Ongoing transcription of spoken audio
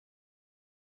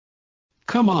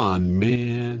Come on,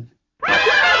 man.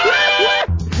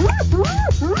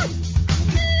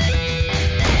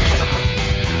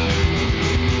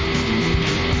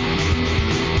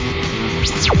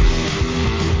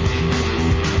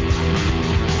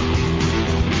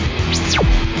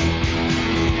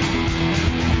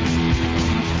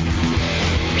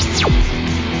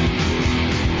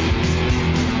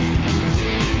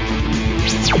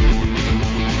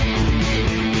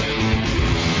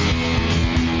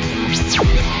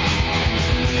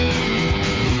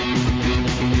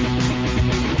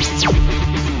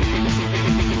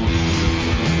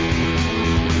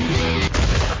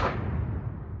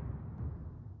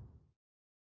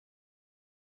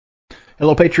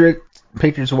 Hello, Patriots.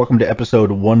 Welcome to episode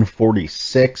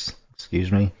 146.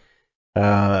 Excuse me.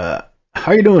 How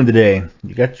you doing today?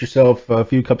 You got yourself a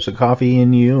few cups of coffee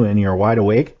in you, and you're wide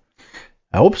awake?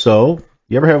 I hope so.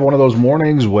 You ever have one of those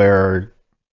mornings where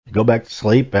you go back to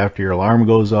sleep after your alarm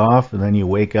goes off, and then you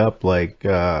wake up like,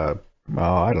 I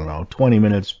don't know, 20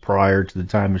 minutes prior to the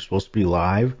time you're supposed to be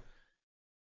live?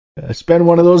 It's been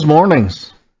one of those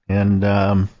mornings, and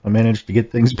I managed to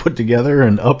get things put together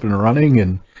and up and running,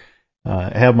 and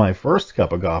have my first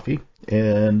cup of coffee,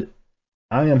 and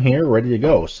I am here ready to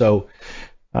go. So,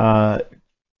 uh,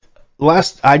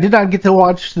 I did not get to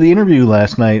watch the interview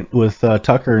last night with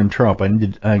Tucker and Trump.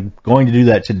 I'm going to do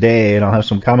that today, and I'll have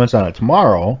some comments on it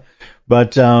tomorrow.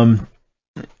 But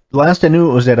last I knew,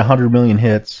 it was at 100 million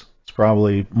hits. It's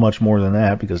probably much more than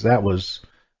that because that was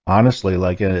honestly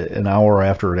like an hour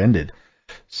after it ended.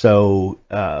 So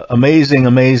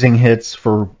amazing hits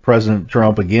for President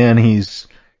Trump. Again, he's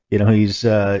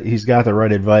got the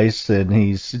right advice, and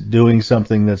he's doing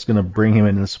something that's going to bring him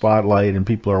into the spotlight, and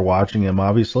people are watching him,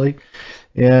 obviously.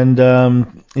 And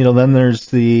then there's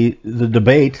the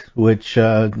debate, which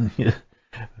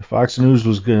Fox News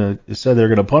said they're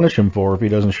gonna punish him for if he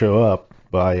doesn't show up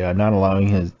by not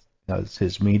allowing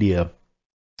his media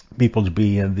people to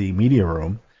be in the media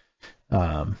room.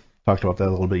 Talked about that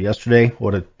a little bit yesterday.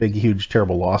 What a big, huge,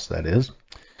 terrible loss that is.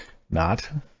 Not,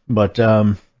 but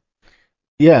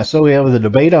yeah, so we have the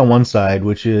debate on one side,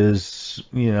 which is,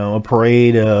 a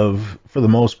parade for the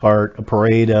most part, a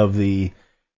parade of the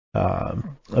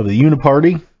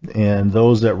Uniparty and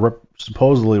those that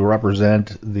supposedly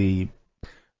represent the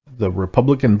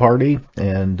Republican Party.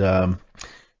 And a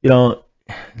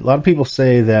lot of people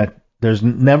say that there's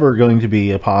never going to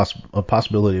be a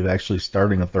possibility of actually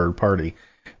starting a third party.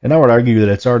 And I would argue that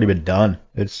it's already been done.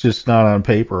 It's just not on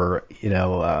paper,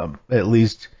 at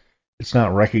least it's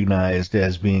not recognized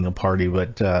as being a party.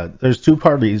 But there's two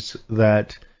parties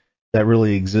that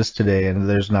really exist today, and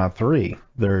there's not three.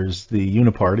 There's the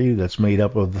Uniparty that's made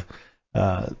up of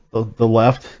the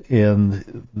left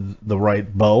and the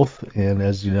right both. And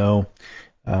as you know,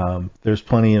 there's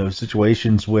plenty of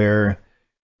situations where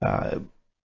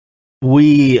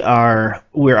we're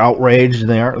outraged, and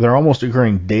they're almost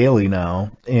occurring daily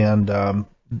now. And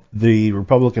the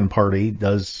Republican Party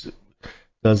does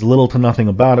little to nothing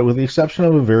about it, with the exception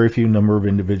of a very few number of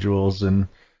individuals. And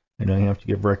you have to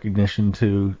give recognition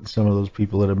to some of those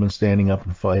people that have been standing up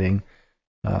and fighting,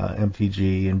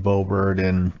 MTG and Boebert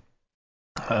and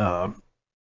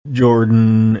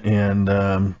Jordan, and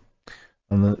on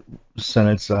the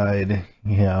Senate side,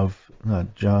 you have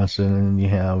Johnson, and you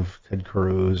have Ted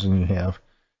Cruz, and you have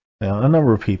a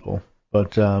number of people.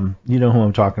 But you know who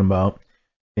I'm talking about.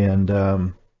 And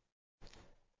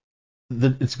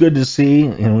it's good to see,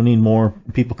 and we need more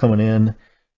people coming in,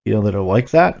 that are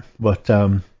like that. But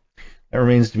that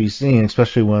remains to be seen,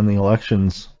 especially when the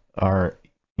elections are,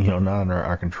 not under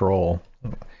our control.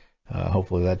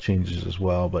 Hopefully that changes as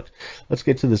well. But let's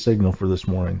get to the signal for this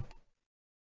morning.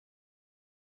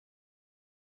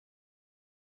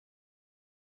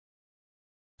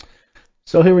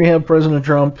 So here we have President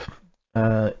Trump.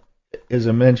 As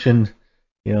I mentioned,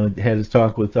 had his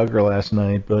talk with Tucker last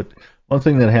night. But one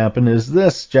thing that happened is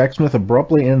this: Jack Smith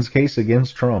abruptly ends case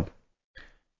against Trump.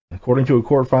 According to a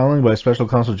court filing by Special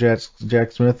Counsel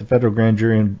Jack Smith, the federal grand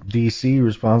jury in D.C.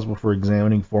 responsible for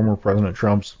examining former President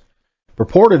Trump's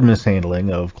purported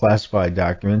mishandling of classified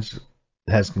documents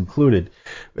has concluded.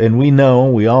 And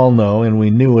we all know, and we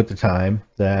knew at the time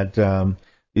that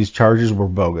these charges were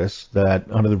bogus, that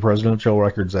under the Presidential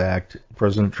Records Act,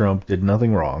 President Trump did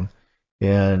nothing wrong,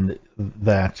 and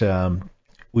that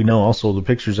we know also the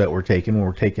pictures that were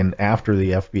taken after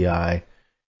the FBI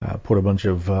put a bunch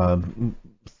of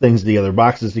things together,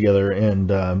 boxes together, and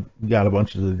got a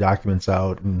bunch of the documents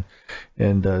out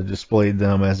and displayed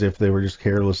them as if they were just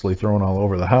carelessly thrown all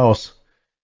over the house.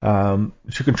 To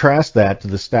contrast that to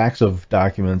the stacks of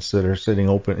documents that are sitting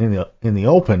open in the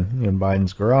open in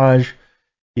Biden's garage,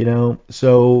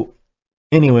 so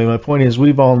Anyway, my point is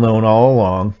we've all known all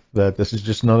along that this is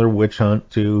just another witch hunt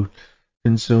to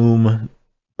consume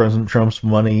President Trump's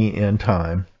money and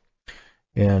time.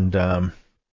 And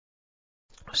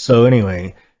so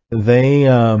anyway, they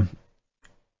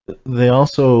they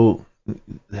also,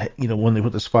 when they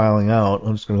put this filing out,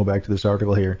 I'm just going to go back to this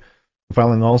article here. The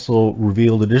filing also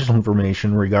revealed additional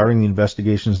information regarding the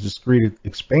investigation's discrete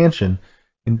expansion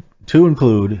to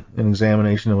include an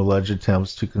examination of alleged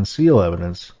attempts to conceal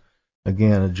evidence.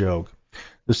 Again, a joke.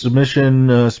 The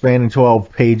submission, spanning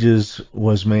 12 pages,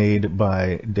 was made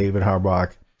by David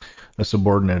Harbach, a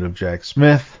subordinate of Jack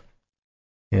Smith,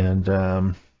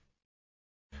 and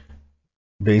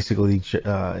basically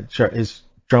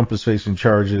Trump is facing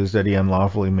charges that he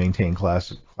unlawfully maintained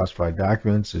classified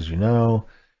documents, as you know.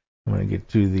 I'm going to get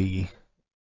to the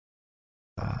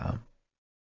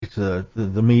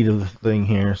meat of the thing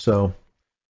here. So,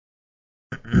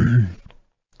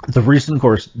 the recent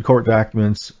court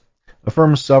documents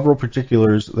affirm several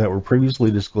particulars that were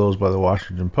previously disclosed by the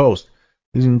Washington Post.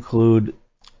 These include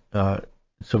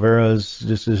Tavera's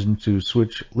decision to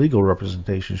switch legal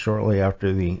representation shortly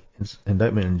after the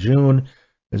indictment in June,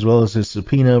 as well as his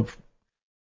subpoena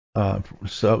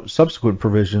subsequent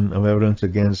provision of evidence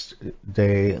against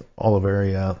De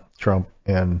Oliveira, Trump,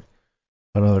 and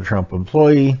another Trump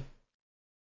employee.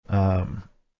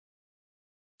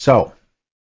 So,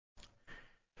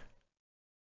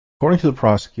 according to the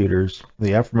prosecutors,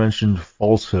 the aforementioned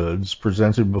falsehoods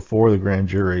presented before the grand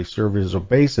jury serve as a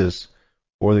basis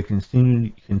for the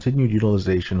continued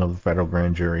utilization of the federal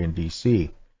grand jury in D.C.,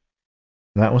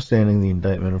 notwithstanding the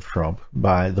indictment of Trump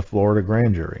by the Florida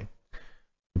grand jury.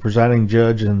 The presiding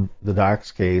judge in the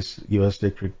Dox case, U.S.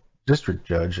 District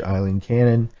Judge Eileen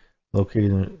Cannon,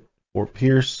 located in Fort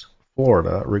Pierce,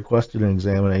 Florida, requested an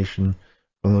examination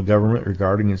from the government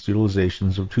regarding its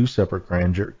utilizations of two separate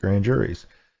grand juries.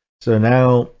 So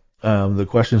now the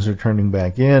questions are turning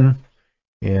back in,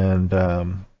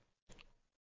 and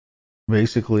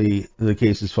basically the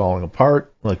case is falling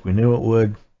apart like we knew it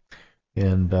would,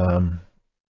 and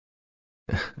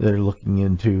they're looking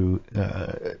into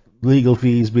legal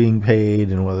fees being paid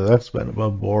and whether that's been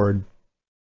above board.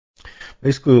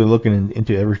 Basically, they're looking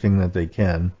into everything that they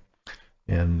can,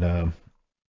 and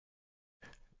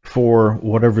for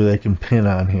whatever they can pin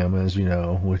on him, as you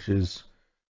know, which is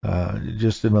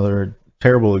just another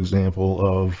terrible example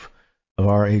of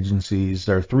our agencies,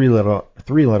 our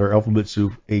three-letter alphabet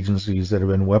soup agencies that have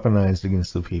been weaponized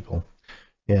against the people,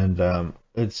 and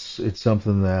it's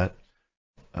something that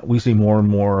we see more and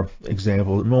more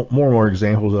examples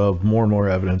of, more and more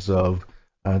evidence of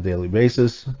on a daily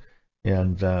basis.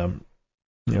 And I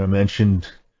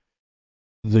mentioned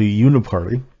the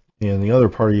Uniparty, and the other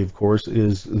party, of course,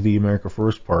 is the America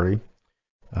First Party.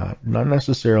 Not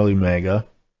necessarily MAGA,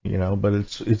 but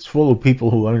it's full of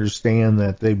people who understand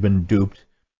that they've been duped,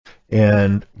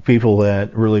 and people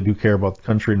that really do care about the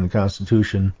country and the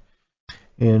Constitution.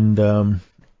 And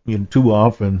too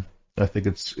often, I think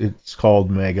it's called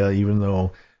MAGA, even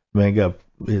though MAGA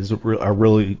are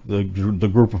really the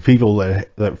group of people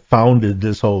that founded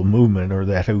this whole movement, or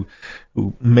that who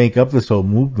make up this whole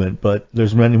movement. But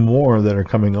there's many more that are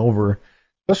coming over,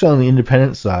 especially on the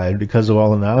independent side, because of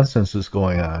all the nonsense that's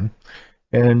going on.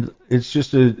 And it's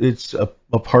just a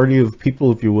party of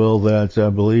people, if you will, that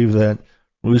believe that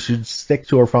we should stick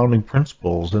to our founding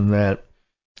principles, and that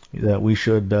we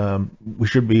should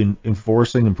be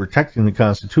enforcing and protecting the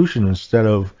Constitution instead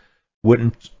of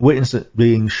witness it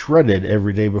being shredded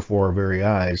every day before our very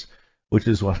eyes, which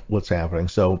is what's happening.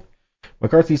 So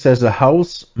McCarthy says the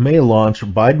House may launch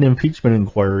Biden impeachment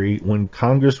inquiry when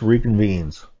Congress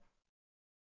reconvenes.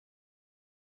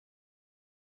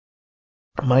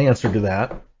 My answer to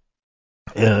that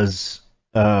is,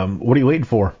 what are you waiting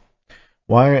for?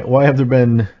 Why have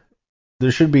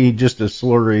there should be just a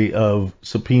slurry of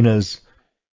subpoenas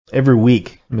every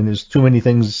week. I mean, there's too many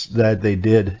things that they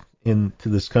did into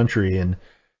this country, and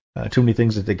too many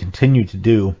things that they continue to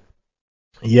do.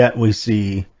 Yet we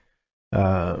see,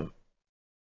 all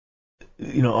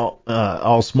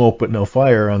smoke but no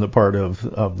fire on the part of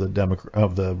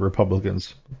the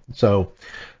Republicans. So,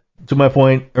 to my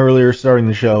point earlier, starting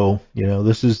the show,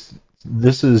 this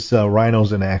is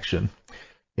rhinos in action.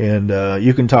 And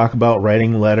you can talk about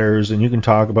writing letters, and you can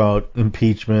talk about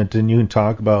impeachment, and you can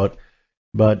talk about,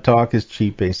 but talk is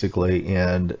cheap, basically.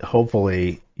 And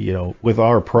hopefully, with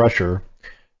our pressure,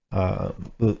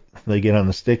 they get on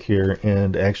the stick here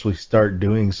and actually start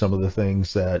doing some of the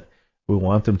things that we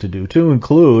want them to do, to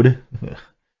include,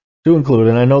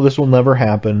 and I know this will never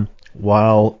happen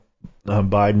while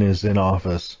Biden is in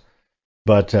office,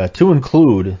 but to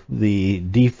include the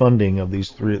defunding of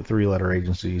these three-letter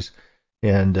agencies.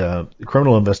 and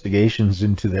criminal investigations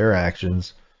into their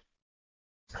actions,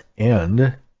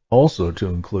 and also to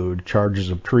include charges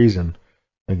of treason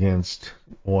against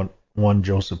one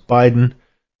Joseph Biden,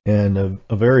 and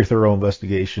a very thorough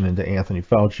investigation into Anthony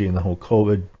Fauci and the whole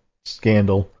COVID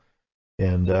scandal.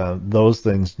 And those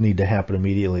things need to happen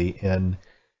immediately, and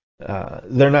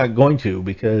they're not going to,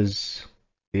 because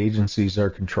the agencies are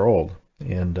controlled.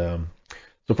 And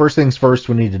so first things first,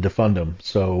 we need to defund them.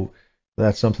 So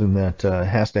that's something that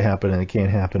has to happen, and it can't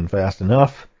happen fast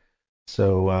enough.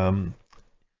 So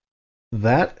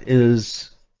that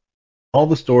is all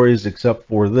the stories except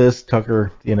for this.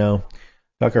 Tucker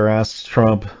asks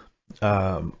Trump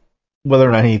whether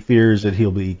or not he fears that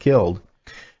he'll be killed.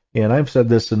 And I've said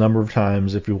this a number of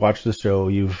times. If you watch the show,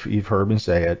 you've heard me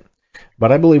say it.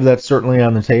 But I believe that's certainly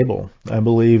on the table. I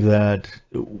believe that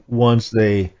once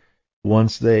they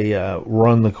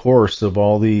run the course of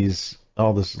all this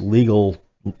lawfare,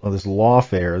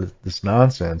 this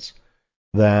nonsense,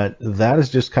 that is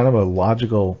just kind of a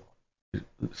logical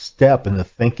step in the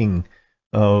thinking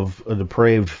of a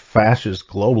depraved fascist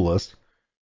globalist,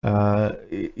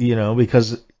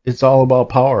 because it's all about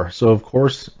power. So of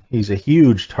course he's a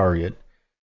huge target,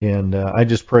 and I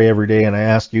just pray every day, and I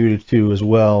ask you to as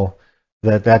well,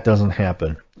 that doesn't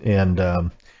happen.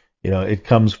 And it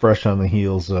comes fresh on the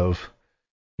heels of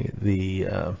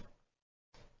the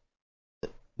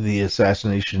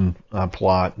assassination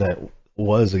plot that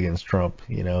was against Trump,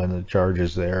 and the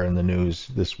charges there in the news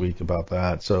this week about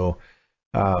that. So,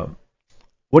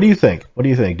 what do you think? What do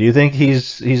you think? Do you think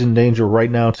he's in danger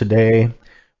right now today,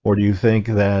 or do you think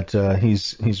that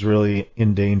he's really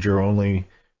in danger only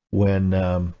when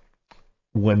the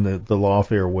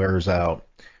lawfare wears out?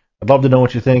 I'd love to know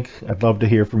what you think. I'd love to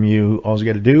hear from you. All you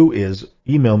got to do is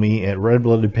email me at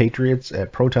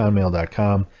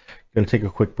redbloodedpatriots@protonmail.com. Going to take a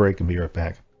quick break and be right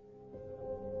back.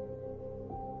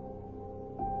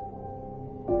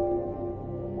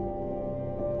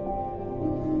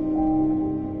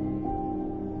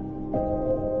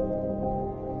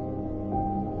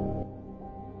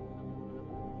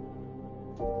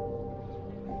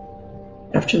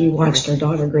 After we watched our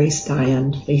daughter Grace die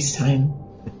on FaceTime,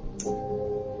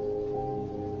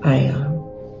 I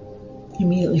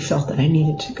immediately felt that I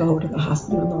needed to go to the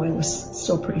hospital, even though I was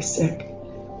still pretty sick.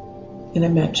 And I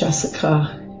met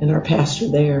Jessica and our pastor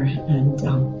there, and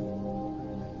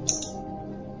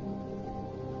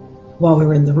while we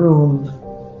were in the room,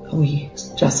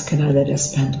 Jessica and I let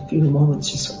us spend a few moments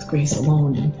just with Grace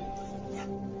alone, and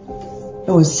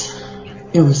it was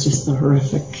just a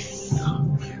horrific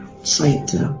sight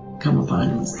to come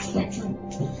upon us.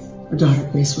 Our daughter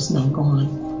Grace was now gone.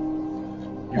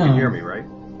 You can hear me, right?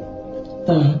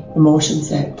 The emotions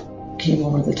that came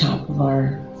over the top of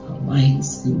our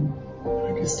minds and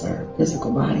just our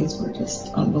physical bodies were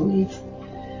just unbelief.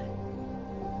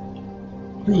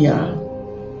 We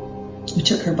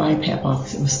took her BiPAP off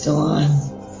because it was still on.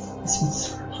 This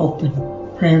was hope and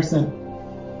prayers that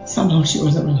somehow she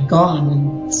wasn't really gone.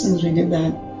 And as soon as we did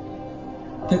that,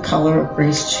 the color of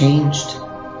Grace changed.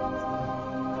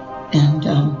 And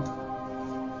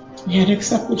we had to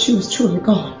accept that she was truly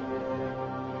gone.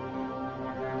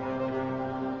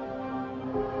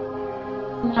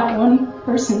 Not one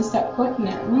person stepped foot in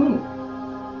that room.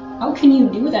 How can you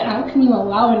do that? How can you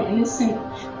allow an innocent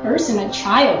person, a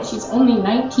child, she's only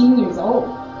 19 years old,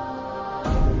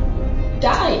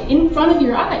 die in front of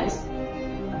your eyes?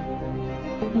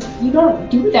 You don't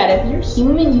do that. If you're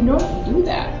human, you don't do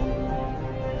that.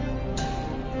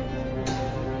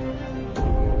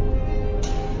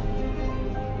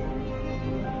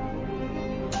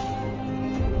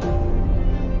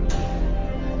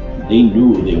 They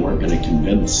knew they weren't going to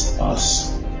convince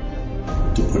us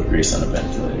to put Grace on a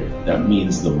ventilator. That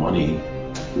means the money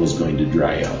was going to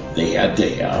dry up. They had to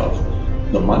have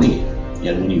the money.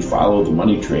 And when you follow the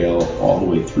money trail all the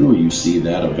way through, you see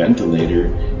that a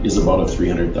ventilator is about a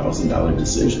 $300,000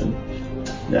 decision,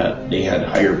 that they had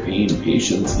higher paying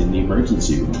patients in the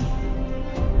emergency room.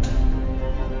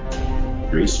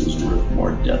 Grace was worth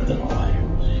more dead than alive.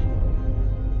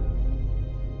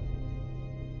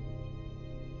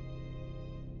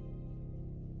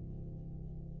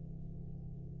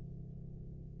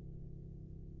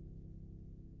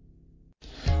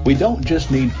 We don't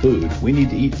just need food, we need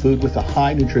to eat food with a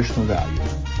high nutritional value.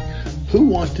 Who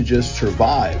wants to just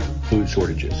survive food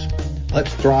shortages?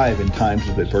 Let's thrive in times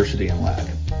of adversity and lack.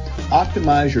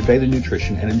 Optimize your daily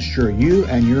nutrition and ensure you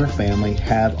and your family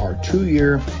have our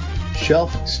 2-year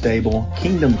shelf-stable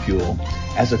Kingdom Fuel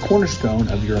as a cornerstone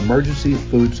of your emergency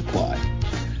food supply.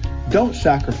 Don't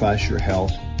sacrifice your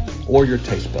health or your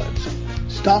taste buds.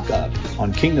 Stock up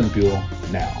on Kingdom Fuel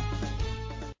now.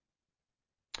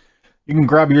 You can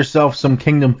grab yourself some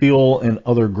Kingdom Fuel and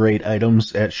other great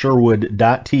items at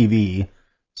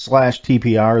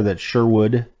sherwood.tv/TPR. That's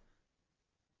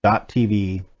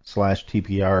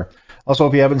sherwood.tv/TPR. Also,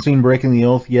 if you haven't seen Breaking the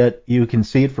Oath yet, you can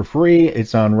see it for free.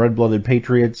 It's on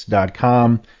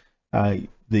redbloodedpatriots.com.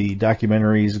 The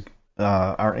documentaries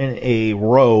are in a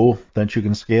row that you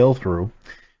can scale through.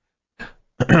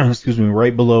 Excuse me,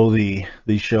 right below the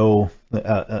show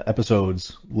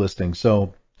episodes listing.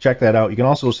 So check that out. You can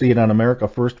also see it on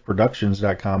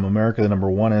AmericaFirstProductions.com, America the number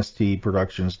one ST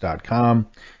Productions.com,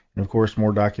 and of course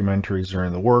more documentaries are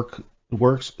in the works.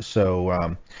 So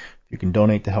if you can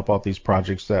donate to help out these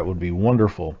projects, that would be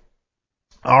wonderful.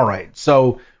 All right,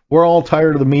 so we're all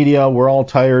tired of the media. We're all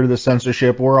tired of the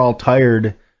censorship. We're all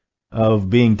tired of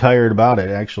being tired about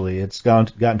it. Actually, it's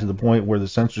gotten to the point where the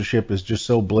censorship is just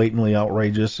so blatantly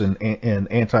outrageous and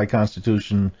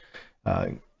anti-constitution,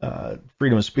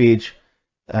 freedom of speech,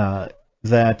 that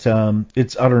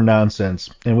it's utter nonsense.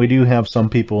 And we do have some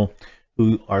people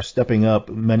who are stepping up.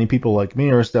 Many people like me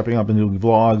are stepping up and doing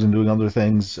vlogs and doing other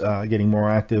things, getting more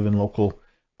active in local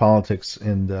politics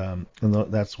and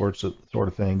that sort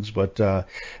of things. But I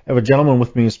have a gentleman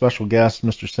with me, a special guest,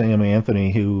 Mr. Sam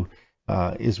Anthony, who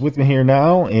is with me here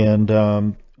now,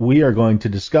 and we are going to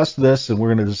discuss this, and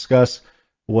we're going to discuss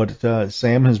what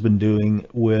Sam has been doing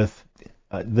with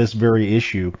this very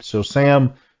issue. So,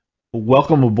 Sam,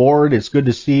 welcome aboard. It's good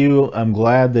to see you. I'm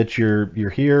glad that you're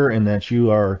here and that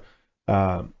you are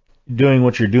doing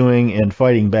what you're doing and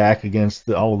fighting back against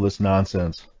all of this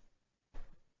nonsense.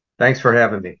 Thanks for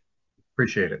having me.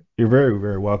 Appreciate it. You're very,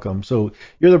 very welcome. So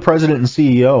you're the president and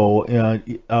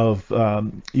CEO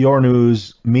of Your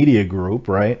News Media Group,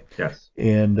 right? Yes.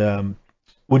 And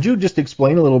would you just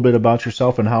explain a little bit about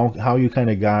yourself and how you kind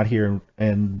of got here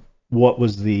and what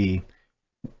was the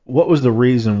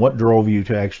reason, what drove you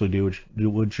to actually do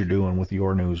what you're doing with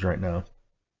Your News right now?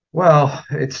 Well,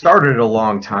 it started a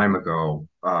long time ago.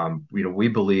 We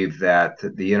believed that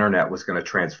the internet was going to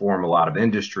transform a lot of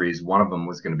industries. One of them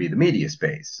was going to be the media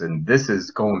space. And this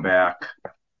is going back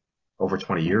over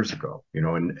 20 years ago,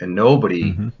 and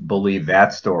nobody believed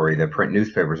that story, that print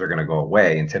newspapers are going to go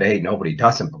away. And today, nobody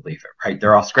doesn't believe it, right?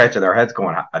 They're all scratching their heads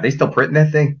going, are they still printing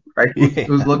that thing? Right?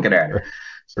 Who's looking at it?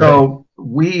 So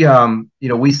we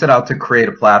set out to create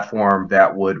a platform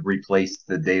that would replace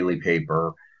the daily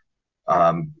paper.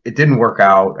 It didn't work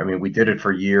out. I mean, we did it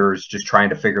for years, just trying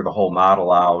to figure the whole model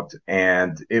out.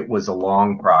 And it was a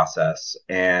long process.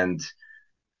 And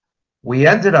we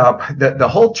ended up, the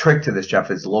whole trick to this,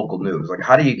 Jeff, is local news. Like,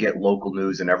 how do you get local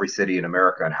news in every city in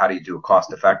America, and how do you do it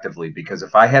cost effectively? Because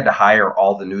if I had to hire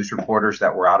all the news reporters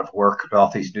that were out of work at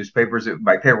all these newspapers,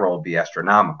 my payroll would be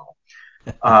astronomical.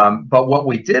 But what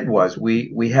we did was we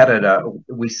set it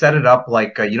up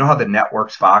like, how the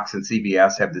networks, Fox and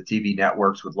CBS, have the TV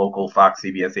networks with local Fox,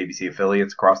 CBS, ABC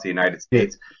affiliates across the United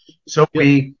States. Yeah. So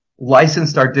we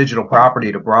licensed our digital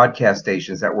property to broadcast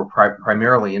stations that were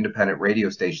primarily independent radio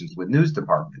stations with news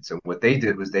departments. And what they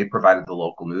did was they provided the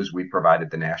local news, we provided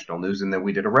the national news, and then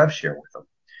we did a rev share with them.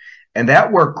 And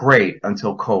that worked great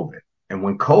until COVID. And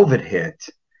when COVID hit,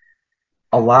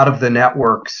 a lot of the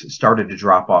networks started to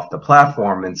drop off the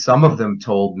platform, and some of them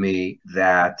told me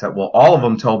that, all of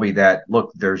them told me that,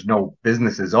 look, there's no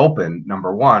businesses open,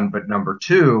 number one, but number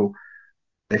two,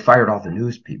 they fired all the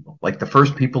news people. Like, the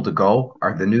first people to go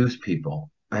are the news people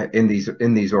in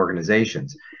these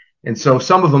organizations. And so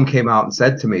some of them came out and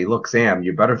said to me, look, Sam,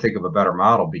 you better think of a better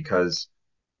model, because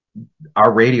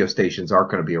our radio stations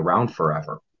aren't going to be around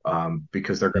forever,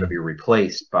 because they're going to be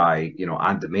replaced by,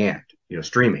 on demand,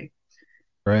 streaming.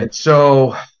 Right. And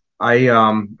so I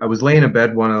was laying in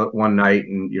bed one night,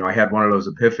 and I had one of those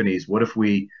epiphanies. What if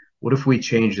we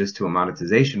change this to a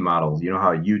monetization model? You know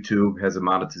how YouTube has a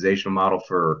monetization model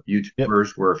for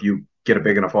YouTubers, where if you get a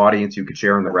big enough audience, you could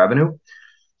share in the revenue.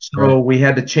 So we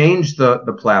had to change the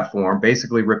platform,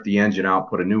 basically rip the engine out,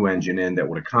 put a new engine in that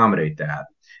would accommodate that.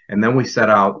 And then we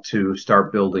set out to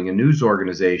start building a news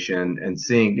organization and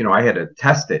seeing, I had to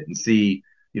test it and see,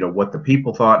 what the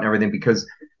people thought and everything, because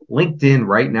LinkedIn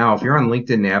right now, if you're on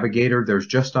LinkedIn Navigator, there's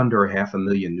just under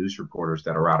 500,000 news reporters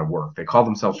that are out of work. They call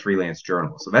themselves freelance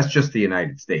journalists. So that's just the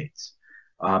United States.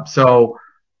 So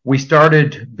we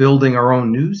started building our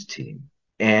own news team.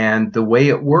 And the way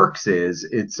it works is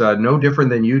it's no different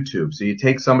than YouTube. So you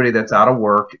take somebody that's out of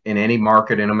work in any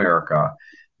market in America.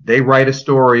 They write a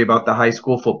story about the high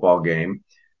school football game.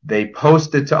 They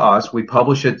post it to us. We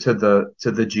publish it to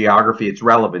the geography it's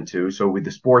relevant to. So with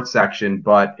the sports section,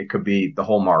 but it could be the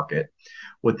whole market.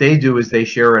 What they do is they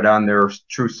share it on their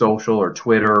Truth Social or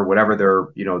Twitter or whatever their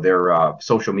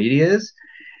social media is.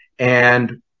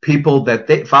 And people that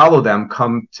they follow them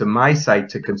come to my site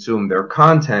to consume their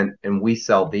content, and we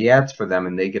sell the ads for them,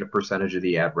 and they get a percentage of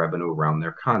the ad revenue around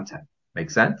their content.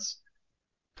 Make sense?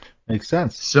 Makes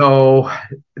sense. So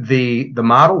the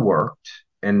model worked,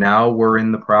 and now we're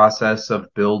in the process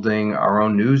of building our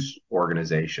own news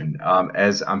organization.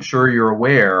 As I'm sure you're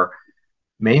aware,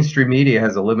 mainstream media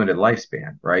has a limited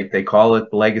lifespan, right? They call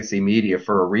it legacy media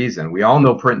for a reason. We all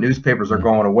know print newspapers are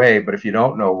going away, but if you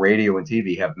don't know, radio and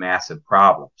TV have massive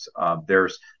problems.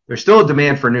 There's still a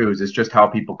demand for news. It's just how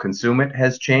people consume it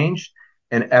has changed,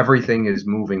 and everything is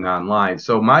moving online.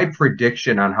 So my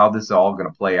prediction on how this is all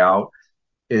going to play out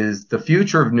is the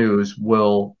future of news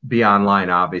will be online,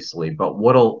 obviously, but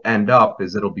what'll end up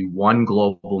is it'll be one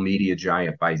global media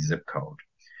giant by zip code.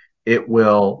 It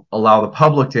will allow the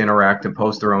public to interact and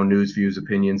post their own news, views,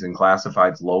 opinions, and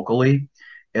classifieds locally.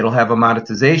 It'll have a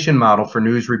monetization model for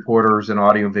news reporters and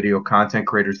audio and video content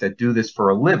creators that do this for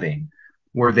a living,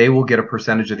 where they will get a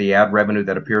percentage of the ad revenue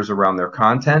that appears around their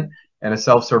content, and a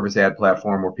self-service ad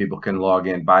platform where people can log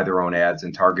in, buy their own ads,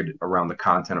 and target around the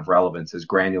content of relevance as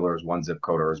granular as one zip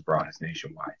code or as broad as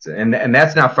nationwide. And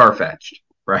that's not far-fetched,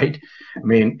 right? I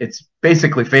mean, it's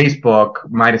basically Facebook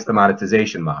minus the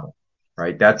monetization model,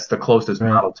 right? That's the closest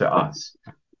model to us.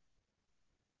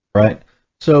 Right.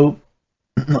 So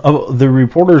the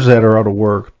reporters that are out of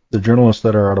work, the journalists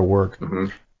that are out of work,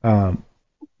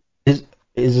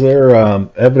 is there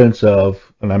evidence of,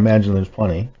 and I imagine there's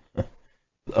plenty,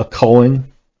 a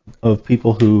culling of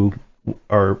people who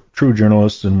are true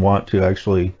journalists and want to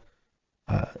actually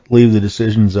leave the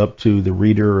decisions up to the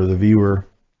reader or the viewer,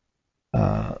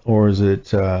 or is it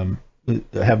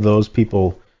have those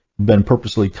people been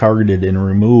purposely targeted and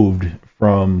removed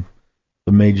from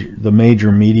the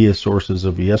major media sources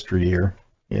of yesteryear?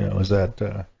 Is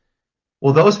that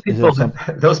well, those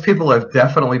people have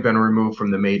definitely been removed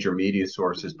from the major media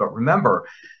sources. But remember,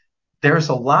 there's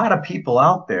a lot of people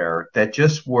out there that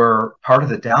just were part of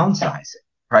the downsizing,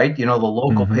 right? The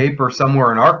local paper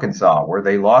somewhere in Arkansas where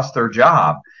they lost their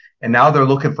job and now they're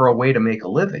looking for a way to make a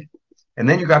living. And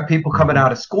then you got people coming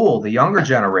out of school, the younger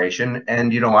generation,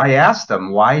 and I asked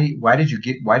them, why did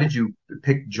you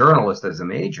pick journalist as a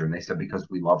major? And they said, because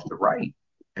we love to write.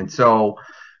 And so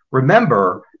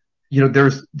remember,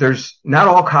 there's not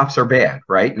all cops are bad,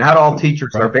 right? Not all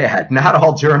teachers are bad. Not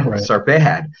all journalists are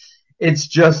bad. It's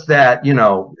just that,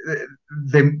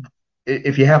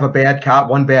 if you have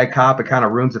one bad cop, it kind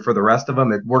of ruins it for the rest of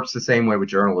them. It works the same way with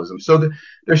journalism. So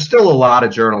there's still a lot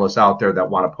of journalists out there that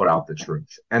want to put out the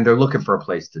truth, and they're looking for a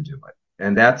place to do it.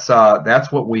 And that's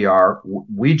what we are.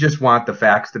 We just want the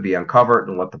facts to be uncovered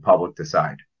and let the public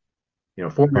decide.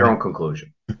 Form your own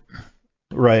conclusion.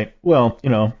 Right. Well,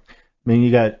 I mean,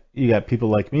 you got people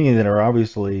like me that are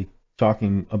obviously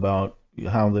talking about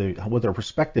what their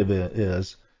perspective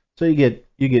is. So you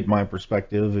get my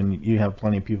perspective, and you have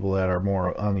plenty of people that are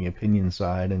more on the opinion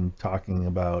side and talking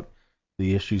about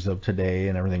the issues of today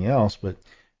and everything else. But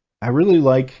I really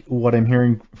like what I'm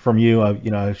hearing from you.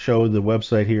 I showed the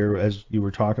website here as you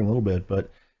were talking a little bit, but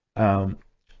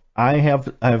I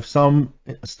have some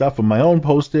stuff of my own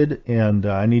posted, and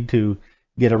I need to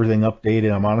get everything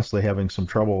updated. I'm honestly having some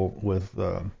trouble with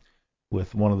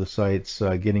one of the sites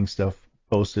getting stuff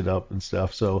posted up and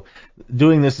stuff. So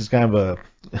doing this is kind of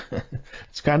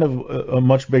a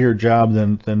much bigger job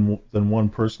than one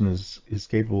person is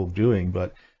capable of doing.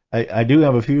 But I do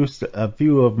have a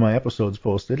few of my episodes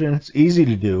posted, and it's easy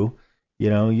to do.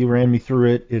 You ran me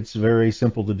through it. It's very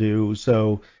simple to do.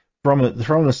 So from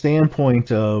the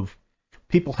standpoint of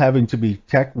people having to be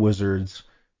tech wizards,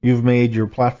 you've made your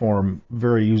platform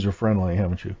very user friendly,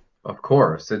 haven't you? Of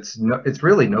course, it's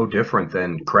really no different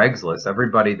than Craigslist.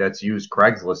 Everybody that's used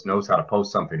Craigslist knows how to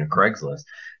post something to Craigslist.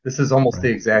 This is almost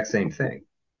the exact same thing.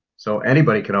 So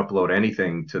anybody can upload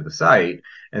anything to the site,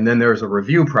 and then there's a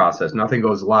review process. Nothing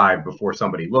goes live before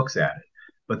somebody looks at it.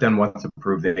 But then once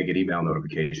approved, they get email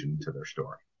notification to their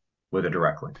store with a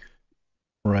direct link.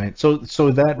 Right. So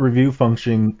that review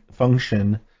function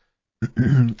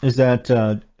is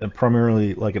that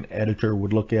primarily like an editor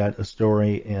would look at a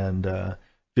story and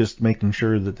just making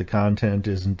sure that the content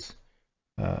isn't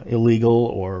illegal,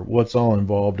 or what's all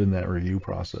involved in that review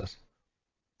process?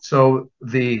 So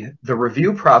the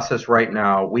review process right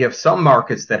now, we have some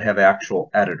markets that have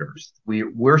actual editors.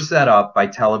 We're set up by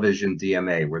Television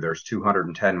DMA, where there's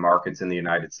 210 markets in the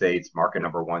United States. Market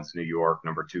number 1's New York,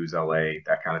 number 2's LA,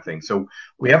 that kind of thing. So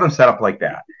we have them set up like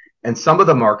that. And some of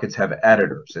the markets have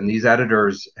editors, and these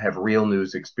editors have real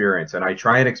news experience. And I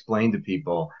try and explain to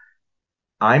people,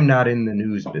 I'm not in the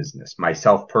news business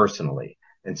myself personally.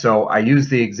 And so I use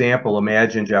the example,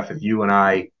 imagine, Jeff, if you and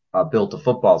I built a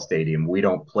football stadium. We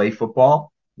don't play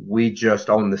football. we just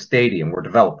own the stadium. We're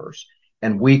developers.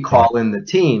 And we call in the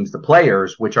teams, the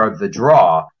players, which are the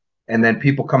draw. And then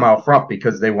people come out front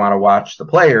because they want to watch the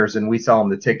players, and we sell them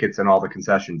the tickets and all the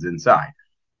concessions inside.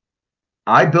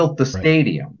 I built the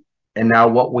stadium. And now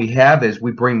what we have is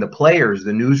we bring the players,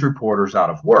 the news reporters out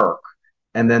of work,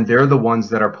 and then they're the ones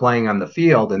that are playing on the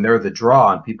field, and they're the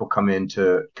draw, and people come in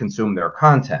to consume their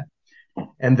content.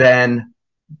 And then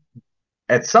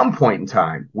at some point in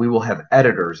time, we will have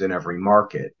editors in every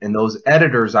market. And those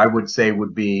editors, I would say,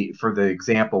 would be, for the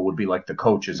example, would be like the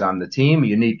coaches on the team.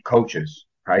 You need coaches,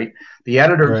 right? The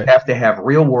editors have to have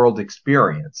real world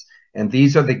experience. And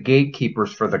these are the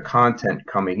gatekeepers for the content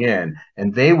coming in.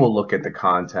 And they will look at the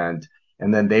content,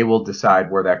 and then they will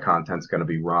decide where that content's going to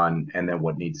be run and then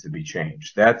what needs to be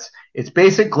changed. It's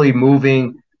basically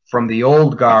moving from the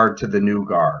old guard to the new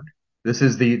guard. This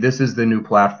is the new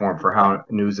platform for how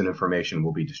news and information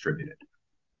will be distributed.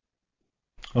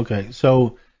 Okay,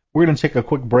 so we're going to take a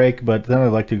quick break, but then I'd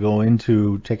like to go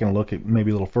into taking a look at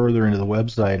maybe a little further into the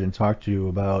website and talk to you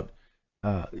about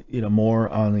more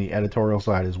on the editorial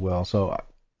side as well. So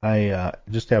I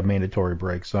just have mandatory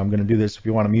breaks, so I'm going to do this. If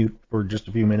you want to mute for just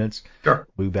a few minutes, sure.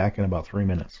 We'll be back in about 3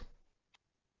 minutes.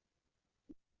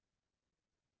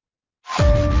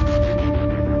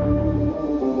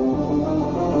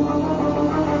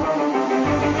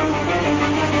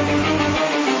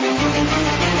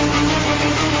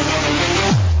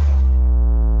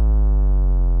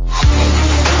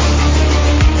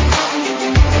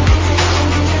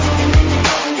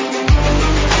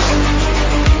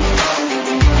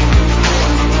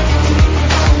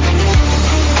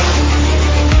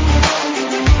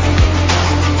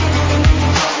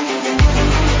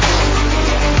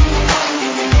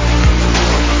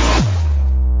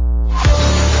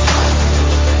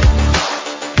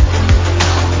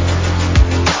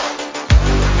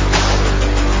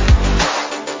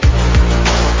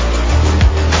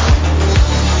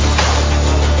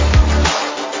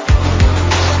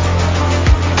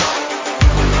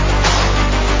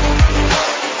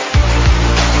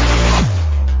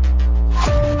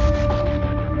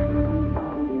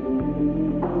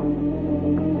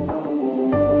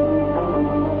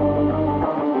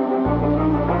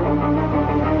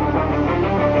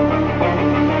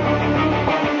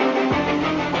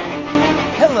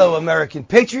 American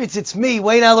Patriots, it's me,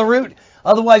 Wayne Allyn Root,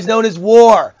 otherwise known as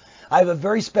War. I have a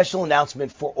very special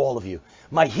announcement for all of you.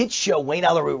 My hit show, Wayne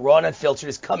Allyn Root, Raw and Unfiltered,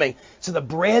 is coming to the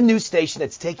brand new station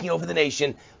that's taking over the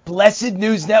nation, Blessed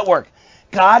News Network.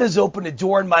 God has opened a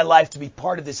door in my life to be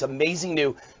part of this amazing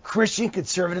new Christian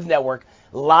conservative network,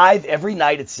 live every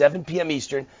night at 7 p.m.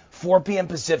 Eastern, 4 p.m.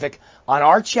 Pacific, on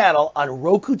our channel on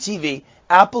Roku TV,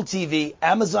 Apple TV,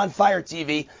 Amazon Fire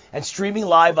TV, and streaming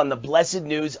live on the Blessed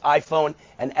News iPhone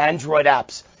and Android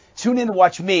apps. Tune in to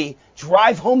watch me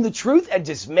drive home the truth and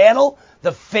dismantle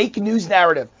the fake news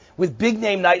narrative with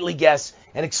big-name nightly guests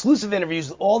and exclusive interviews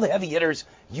with all the heavy hitters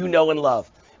you know and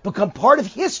love. Become part of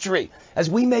history as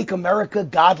we make America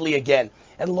godly again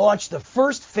and launch the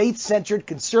first faith-centered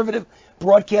conservative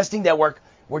broadcasting network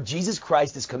where Jesus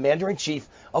Christ is commander-in-chief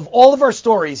of all of our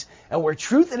stories and where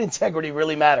truth and integrity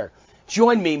really matter.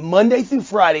 Join me Monday through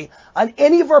Friday on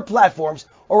any of our platforms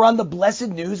or on the Blessed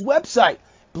News website,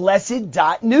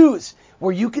 blessed.news,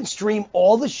 where you can stream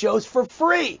all the shows for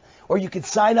free, or you can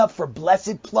sign up for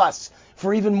Blessed Plus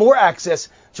for even more access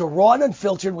to Raw and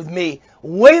Unfiltered with me,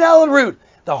 Wayne Allyn Root,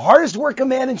 the hardest working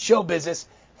man in show business.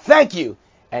 Thank you,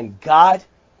 and God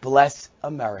bless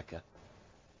America.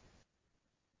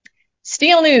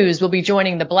 Steel News will be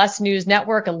joining the Blessed News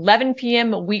Network 11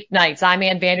 p.m. weeknights. I'm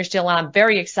Ann Vandersteel, and I'm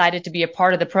very excited to be a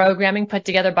part of the programming put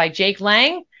together by Jake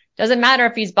Lang. Doesn't matter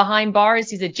if he's behind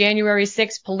bars, he's a January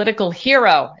 6th political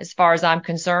hero as far as I'm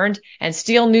concerned. And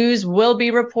Steel News will be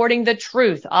reporting the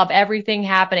truth of everything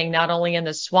happening, not only in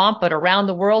the swamp, but around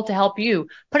the world to help you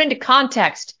put into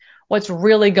context what's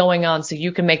really going on so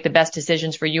you can make the best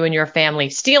decisions for you and your family.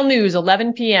 Steel News,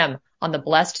 11 p.m. on the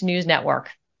Blessed News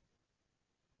Network.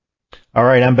 All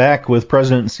right, I'm back with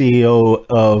President and CEO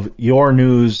of Your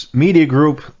News Media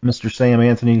Group, Mr. Sam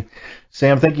Anthony.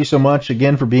 Sam, thank you so much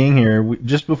again for being here.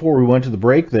 Just before we went to the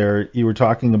break there, you were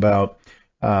talking about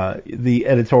the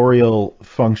editorial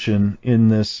function in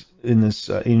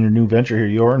your new venture here,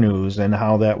 Your News, and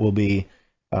how that will be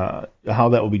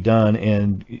done.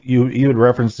 And you had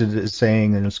referenced it as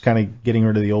saying that it's kind of getting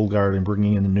rid of the old guard and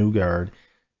bringing in the new guard.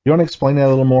 You want to explain that a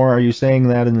little more? Are you saying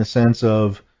that in the sense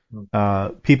of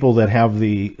people that have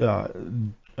the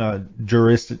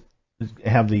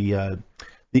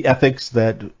the ethics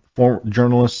that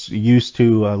journalists used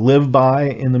to live by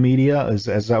in the media? Is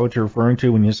that what you're referring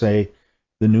to when you say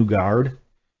the new guard?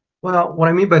 Well, what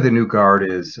I mean by the new guard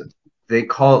is they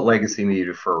call it legacy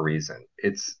media for a reason.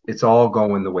 It's all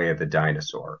going the way of the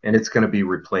dinosaur, and it's going to be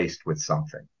replaced with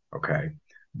something. Okay.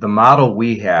 The model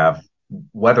we have,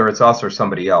 whether it's us or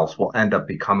somebody else, will end up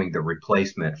becoming the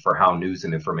replacement for how news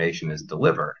and information is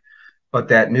delivered. But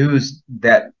that news,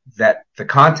 that the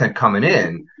content coming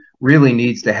in really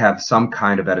needs to have some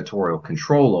kind of editorial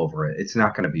control over it. It's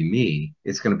not going to be me.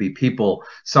 It's going to be people,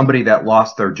 somebody that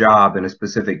lost their job in a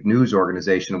specific news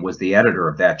organization and was the editor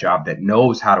of that job that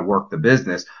knows how to work the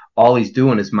business. All he's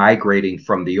doing is migrating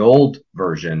from the old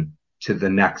version to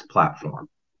the next platform.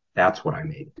 That's what I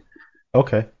mean.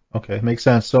 Okay. Okay. Makes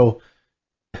sense. So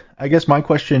I guess my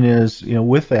question is,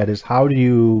 with that is how do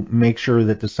you make sure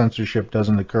that the censorship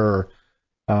doesn't occur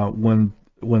when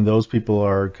those people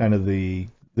are kind of the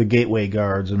gateway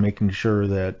guards and making sure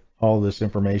that all this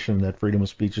information, that freedom of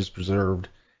speech is preserved?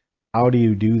 How do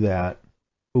you do that?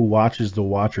 Who watches the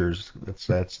watchers?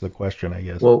 That's the question, I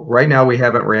guess. Well, right now we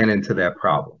haven't ran into that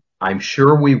problem. I'm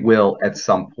sure we will at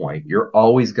some point. You're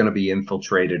always going to be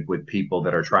infiltrated with people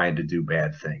that are trying to do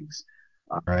bad things.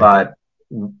 Right. But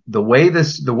the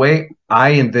way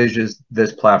I envision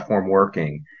this platform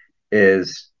working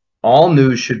is all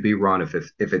news should be run if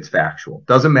it's factual.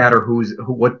 Doesn't matter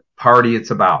what party it's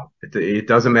about. It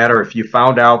doesn't matter if you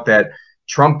found out that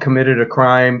Trump committed a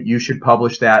crime, you should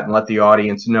publish that and let the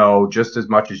audience know just as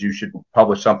much as you should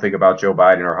publish something about Joe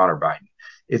Biden or Hunter Biden.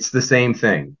 It's the same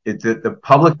thing. The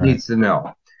public Right. needs to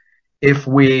know. If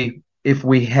we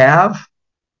have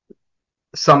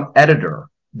some editor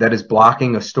that is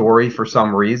blocking a story for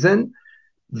some reason,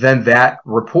 then that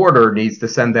reporter needs to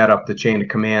send that up the chain of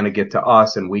command and get to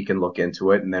us, and we can look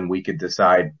into it, and then we could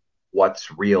decide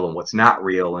what's real and what's not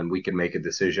real, and we can make a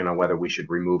decision on whether we should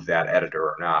remove that editor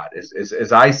or not.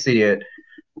 As I see it,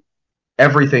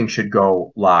 everything should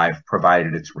go live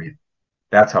provided it's real.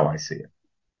 That's how I see it.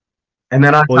 And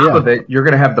then on top of it, you're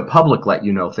going to have the public let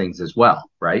you know things as well,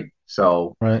 right?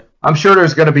 So Right. I'm sure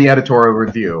there's going to be editorial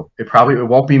review. It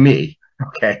won't be me,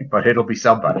 okay, but it'll be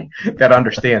somebody that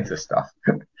understands this stuff.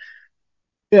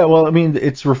 Yeah, well, I mean,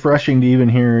 it's refreshing to even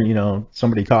hear,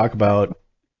 somebody talk about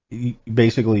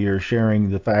basically you're sharing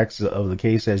the facts of the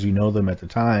case as you know them at the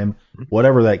time,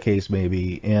 whatever that case may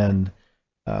be, and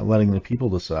letting the people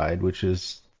decide, which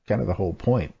is kind of the whole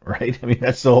point, right? I mean,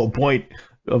 that's the whole point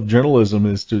of journalism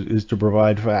is to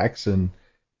provide facts and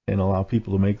allow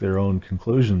people to make their own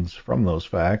conclusions from those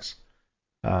facts.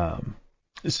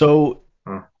 So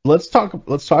let's talk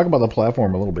about the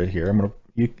platform a little bit here.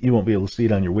 You won't be able to see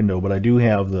it on your window, but I do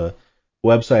have the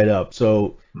website up.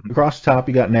 So across the top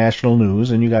you got national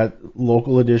news and you got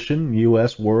local edition,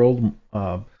 U.S., world,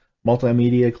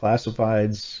 multimedia,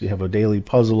 classifieds. You have a daily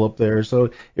puzzle up there. So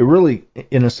it really,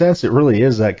 in a sense, it really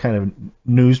is that kind of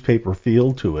newspaper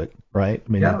feel to it, right?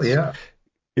 I mean,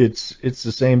 it's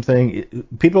the same thing.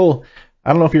 People,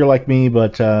 I don't know if you're like me,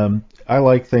 but I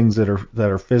like things that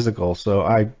are physical. So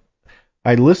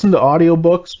I listen to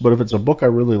audiobooks, but if it's a book I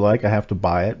really like, I have to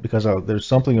buy it because there's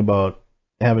something about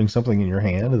having something in your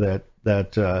hand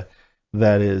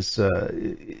that is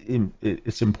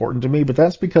it's important to me. But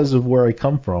that's because of where I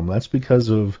come from. That's because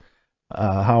of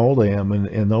how old I am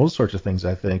and those sorts of things.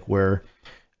 I think where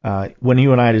when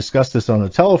you and I discussed this on the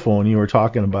telephone, you were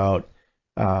talking about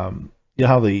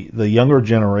how the younger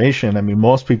generation. I mean,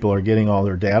 most people are getting all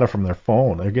their data from their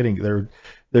phone. They're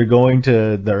going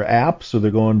to their apps or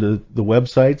they're going to the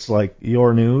websites like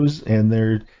Your News and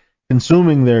they're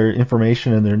consuming their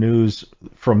information and their news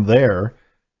from there,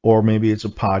 or maybe it's a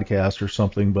podcast or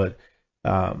something. But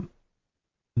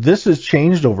this has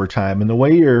changed over time, and the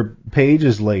way your page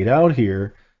is laid out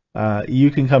here,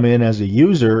 you can come in as a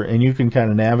user and you can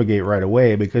kind of navigate right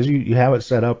away because you have it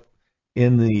set up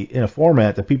in a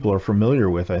format that people are familiar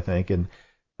with, I think, and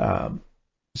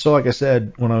so, like I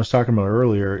said when I was talking about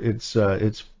earlier, it's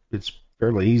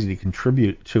fairly easy to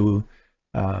contribute to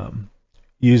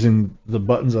using the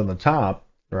buttons on the top,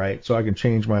 right? So I can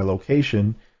change my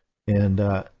location, and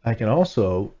I can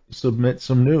also submit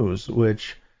some news,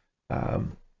 which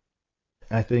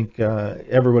I think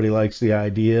everybody likes the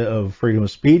idea of freedom of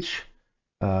speech.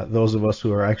 Those of us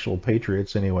who are actual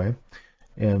patriots, anyway.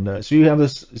 And so you have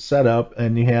this set up,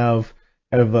 and you have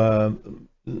kind of a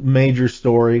major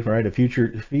story, right? A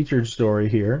featured story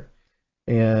here,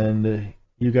 and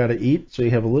you got to eat, so you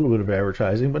have a little bit of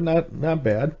advertising, but not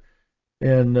bad.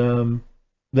 And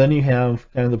then you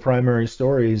have kind of the primary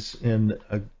stories in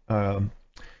a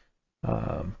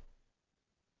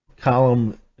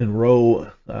column and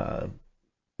row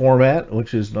format,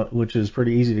 which is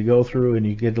pretty easy to go through, and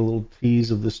you get a little tease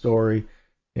of the story,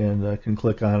 and can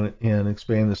click on it and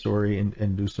expand the story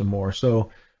and do some more.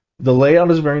 So the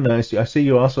layout is very nice. I see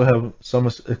you also have some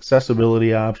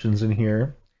accessibility options in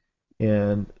here,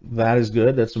 and that is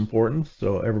good. That's important,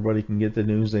 so everybody can get the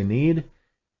news they need.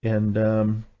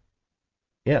 And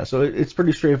yeah, so it's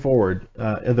pretty straightforward.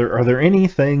 Are there any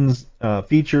things,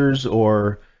 features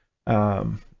or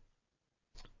um,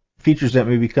 features that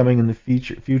may be coming in the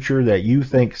future that you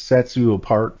think sets you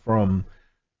apart from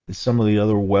some of the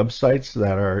other websites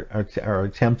that are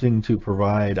attempting to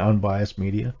provide unbiased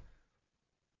media?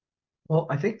 Well,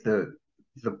 I think the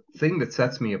thing that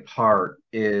sets me apart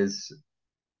is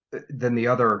than the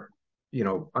other,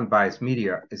 unbiased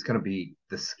media is going to be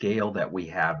the scale that we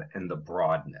have and the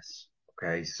broadness.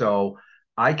 Okay. So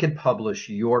I could publish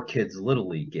your kid's Little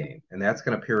League game, and that's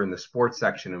going to appear in the sports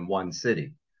section in one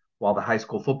city, while the high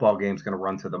school football game is going to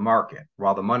run to the market,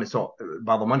 while the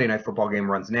Monday night football game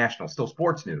runs national, still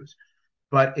sports news.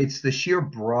 But it's the sheer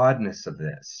broadness of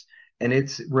this. And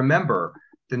remember,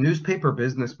 the newspaper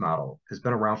business model has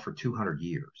been around for 200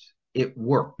 years. It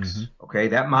works. Mm-hmm. Okay.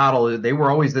 That model, they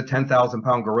were always the 10,000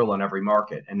 pound gorilla in every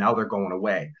market, and now they're going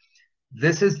away.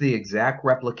 This is the exact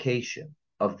replication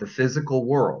of the physical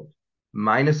world,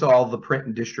 minus all the print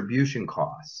and distribution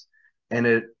costs. And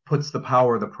it puts the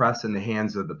power of the press in the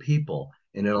hands of the people,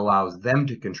 and it allows them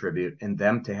to contribute and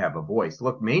them to have a voice.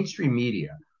 Look, mainstream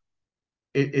media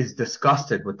is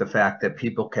disgusted with the fact that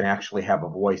people can actually have a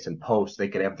voice and post. They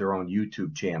could have their own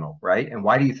YouTube channel, right? And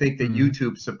why do you think that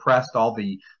YouTube suppressed all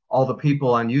the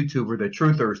people on YouTube or the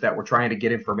truthers that were trying to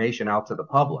get information out to the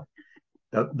public?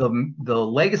 The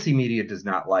legacy media does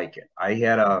not like it. I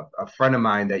had a friend of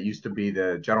mine that used to be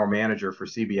the general manager for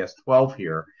CBS 12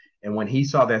 here, and when he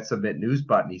saw that submit news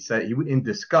button, he said, in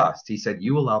disgust, he said,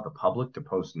 "You allow the public to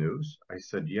post news?" I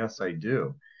said, "Yes, I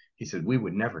do." He said, "We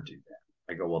would never do that."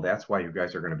 I go, "Well, that's why you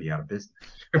guys are going to be out of business."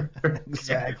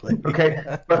 Exactly. Okay.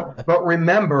 But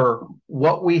remember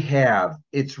what we have,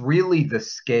 it's really the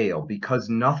scale, because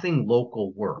nothing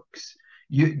local works.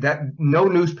 No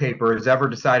newspaper has ever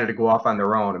decided to go off on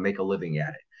their own and make a living at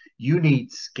it. You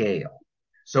need scale.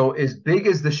 So as big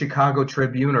as the Chicago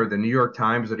Tribune or the New York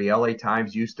Times or the LA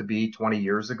Times used to be 20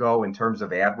 years ago in terms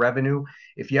of ad revenue,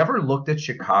 if you ever looked at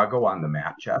Chicago on the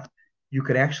map, Jeff, you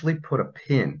could actually put a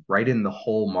pin right in the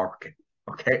whole market.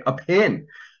 Okay, a pin.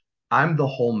 I'm the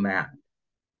whole map.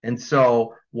 And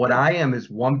so what I am is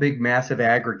one big massive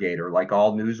aggregator, like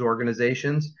all news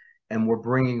organizations, and we're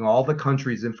bringing all the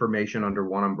country's information under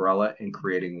one umbrella and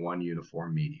creating one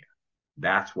uniform media.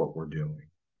 That's what we're doing.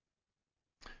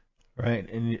 Right.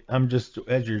 And I'm just,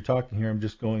 as you're talking here, I'm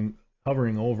just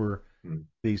hovering over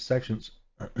these sections,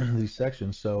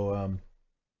 so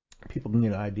people can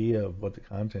get an idea of what the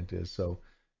content is. So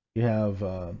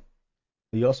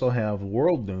you also have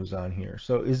world news on here.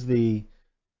 So is the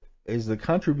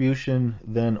contribution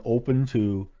then open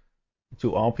to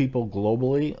all people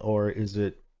globally, or is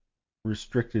it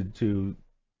restricted to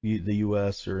the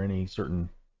U.S. or any certain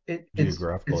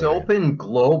geographical It's area? open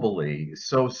globally.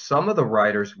 So some of the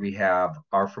writers we have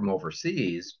are from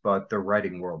overseas, but they're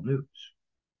writing world news.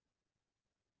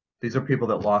 These are people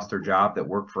that lost their job that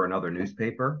work for another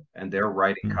newspaper, and they're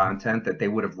writing content that they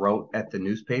would have wrote at the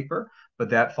newspaper, but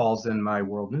that falls in my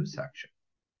world news section.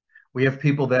 We have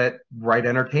people that write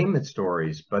entertainment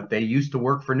stories, but they used to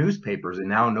work for newspapers, and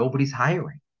now nobody's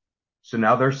hiring. So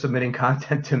now they're submitting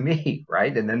content to me,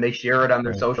 right? And then they share it on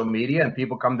their social media, and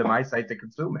people come to my site to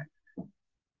consume it.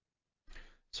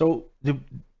 So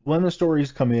when the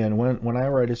stories come in, when I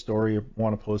write a story or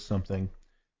want to post something,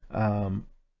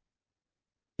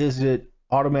 is it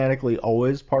automatically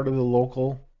always part of the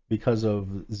local because of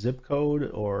zip code,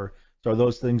 or so are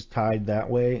those things tied that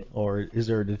way, or is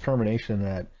there a determination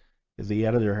that the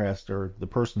editor has to, or the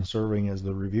person serving as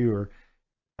the reviewer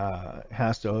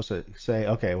has to also say,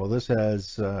 okay, well this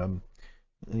has some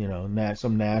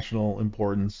national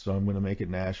importance, so I'm going to make it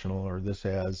national, or this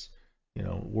has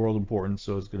world importance,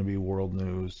 so it's going to be world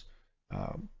news.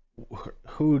 Um,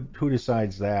 who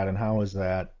decides that, and how is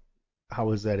that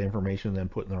information then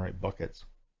put in the right buckets?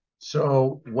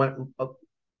 So when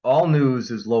all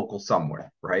news is local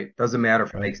somewhere, right? Doesn't matter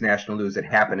if it makes national news, it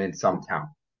happened in some town.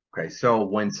 Okay. So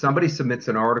when somebody submits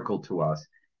an article to us,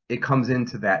 it comes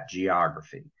into that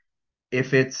geography.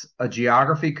 If it's a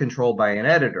geography controlled by an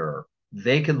editor,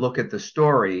 they could look at the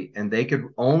story and they could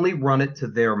only run it to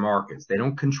their markets. They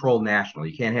don't control national.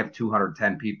 You can't have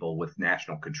 210 people with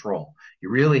national control. You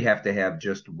really have to have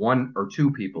just one or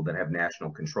two people that have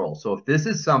national control. So if this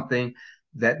is something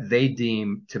that they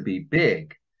deem to be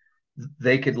big,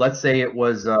 they could, let's say it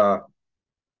was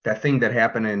that thing that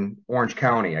happened in Orange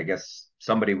County. I guess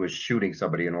somebody was shooting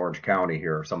somebody in Orange County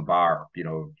here, or some bar,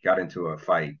 got into a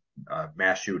fight,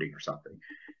 mass shooting or something.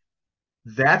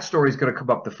 that story is going to come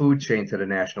up the food chain to the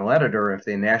national editor. If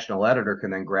the national editor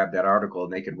can then grab that article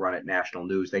and they can run it national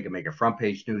news, they can make it front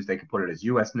page news, they can put it as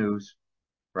U.S. news,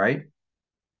 right?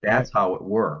 That's how it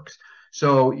works.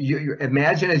 So you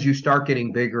imagine as you start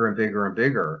getting bigger and bigger and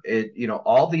bigger,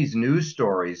 all these news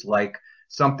stories, like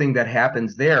something that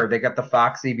happens there, they got the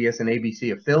Fox, CBS, and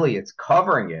ABC affiliates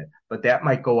covering it, but that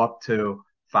might go up to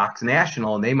Fox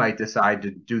National and they might decide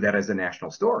to do that as a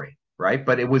national story, right?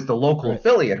 But it was the local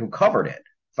affiliate who covered it.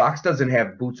 Fox doesn't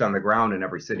have boots on the ground in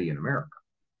every city in America.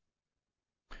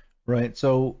 Right.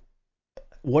 So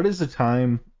what is the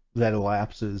time that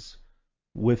elapses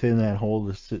within that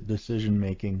whole decision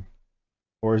making?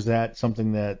 Or is that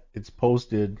something that it's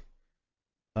posted,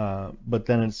 but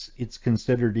then it's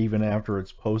considered even after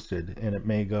it's posted, and it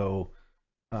may go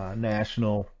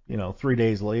national, 3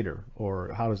 days later,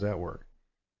 or how does that work?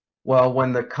 Well,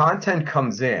 when the content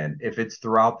comes in, if it's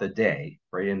throughout the day,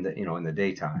 right in the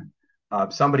daytime,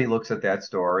 somebody looks at that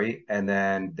story and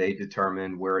then they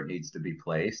determine where it needs to be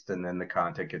placed, and then the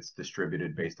content gets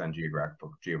distributed based on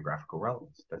geographical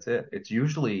relevance. That's it. It's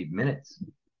usually minutes.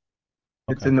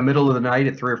 It's in the middle of the night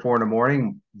at 3 or 4 in the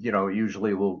morning.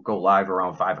 Usually we'll go live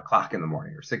around 5 o'clock in the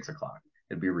morning or 6 o'clock.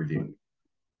 It'd be reviewed.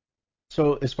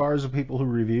 So as far as the people who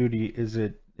reviewed, is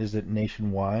it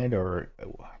nationwide, or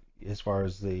as far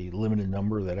as the limited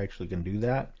number that actually can do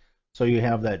that? So you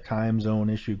have that time zone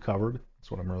issue covered.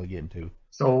 That's what I'm really getting to.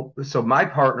 So my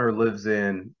partner lives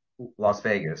in Las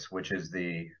Vegas, which is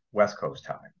the West Coast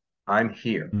time. I'm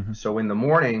here. Mm-hmm. So in the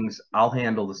mornings, I'll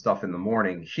handle the stuff in the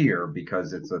morning here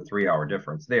because it's a 3-hour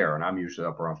difference there, and I'm usually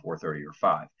up around 4:30 or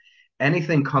 5.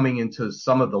 Anything coming into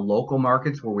some of the local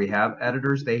markets where we have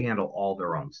editors, they handle all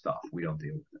their own stuff. We don't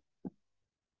deal with it.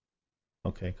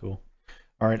 Okay, cool.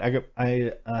 All right,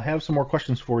 I have some more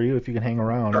questions for you if you can hang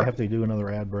around. Sure. I have to do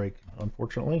another ad break,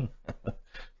 unfortunately,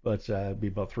 but it'll be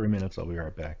about 3 minutes. I'll be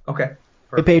right back. Okay.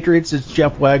 Hey Patriots, it's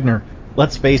Jeff Wagner.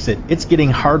 Let's face it, it's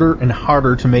getting harder and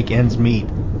harder to make ends meet.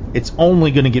 It's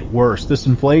only going to get worse. This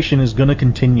inflation is going to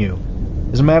continue.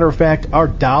 As a matter of fact, our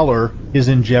dollar is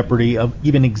in jeopardy of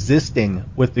even existing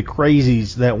with the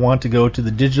crazies that want to go to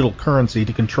the digital currency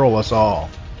to control us all.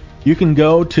 You can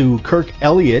go to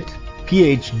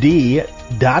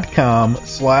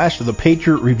KirkElliottPhD.com/The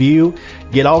Patriot Review,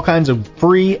 get all kinds of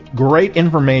free, great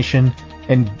information,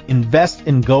 and invest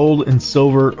in gold and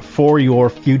silver for your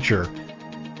future.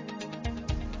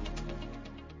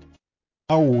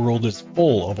 Our world is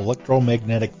full of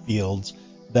electromagnetic fields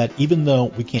that, even though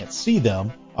we can't see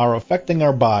them, are affecting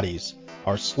our bodies,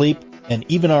 our sleep, and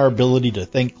even our ability to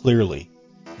think clearly.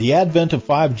 The advent of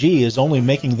 5G is only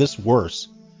making this worse.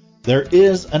 There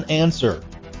is an answer.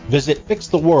 Visit Fix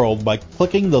the World by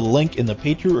clicking the link in the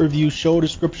Patriot Review show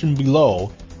description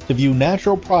below to view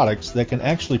natural products that can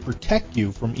actually protect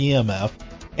you from EMF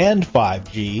and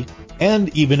 5G and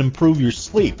even improve your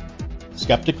sleep.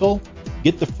 Skeptical?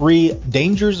 Get the free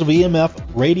Dangers of EMF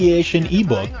Radiation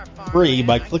ebook free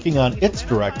by clicking on its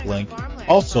direct link,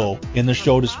 also in the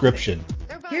show description.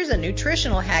 Here's a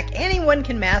nutritional hack anyone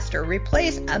can master.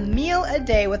 Replace a meal a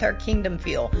day with our Kingdom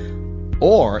Fuel.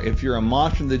 Or if you're a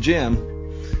monster in the gym,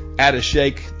 add a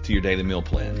shake to your daily meal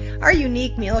plan. Our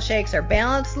unique meal shakes are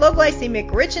balanced, low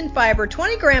glycemic, rich in fiber,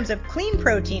 20 grams of clean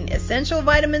protein, essential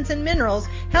vitamins and minerals,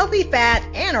 healthy fat,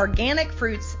 and organic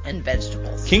fruits and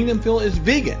vegetables. Kingdom Fuel is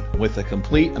vegan with a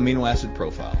complete amino acid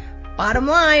profile. Bottom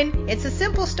line, it's a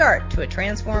simple start to a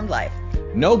transformed life.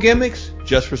 No gimmicks,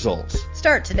 just results.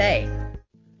 Start today.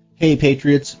 Hey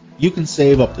Patriots, you can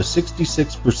save up to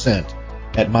 66%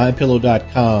 at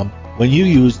MyPillow.com when you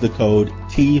use the code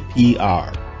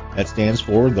TPR. That stands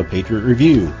for The Patriot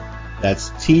Review.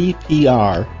 That's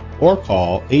TPR, or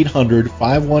call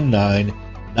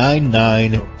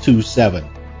 800-519-9927.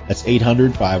 That's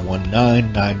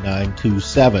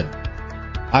 800-519-9927.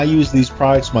 I use these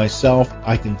products myself.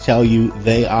 I can tell you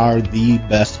they are the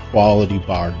best quality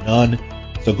bar none.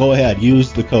 So go ahead,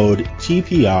 use the code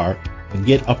TPR and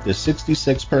get up to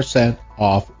 66%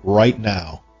 off right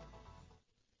now.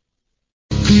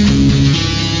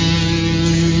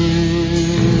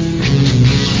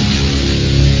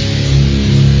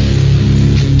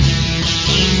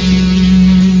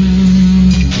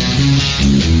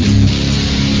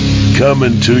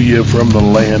 Coming to you from the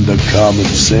land of common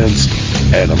sense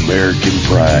and American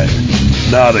pride.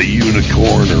 Not a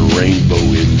unicorn or rainbow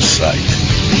in sight.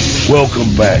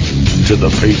 Welcome back to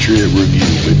the Patriot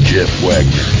Review with Jeff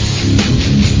Wagner.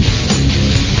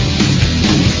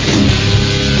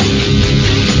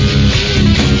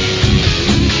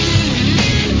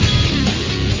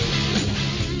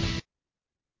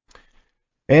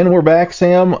 And we're back,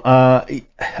 Sam. I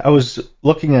was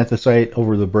looking at the site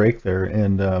over the break there,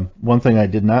 and one thing I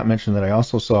did not mention that I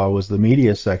also saw was the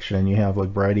media section. You have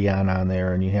like Brighteon on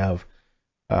there, and you have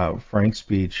Frank's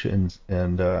speech, and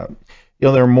there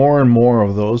are more and more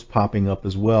of those popping up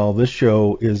as well. This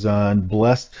show is on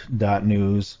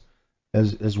blessed.news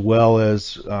as well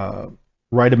as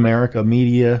Right America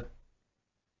Media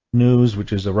News,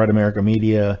 which is a Right America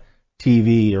Media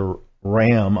TV or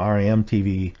RAM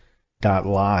TV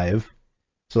 .live.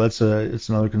 So it's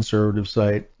another conservative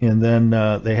site, and then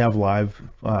they have live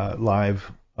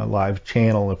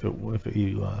channel if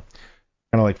you kind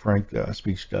of like Frank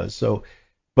speech does. So,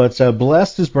 but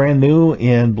Blessed is brand new,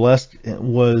 and Blessed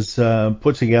was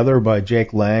put together by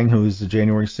Jake Lang, who's the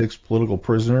January 6th political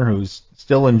prisoner who's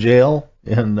still in jail,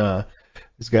 and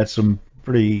he's got some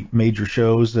pretty major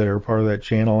shows that are part of that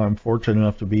channel. I'm fortunate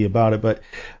enough to be about it, but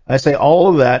I say all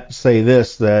of that to say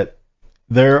this, that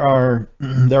there are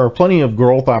plenty of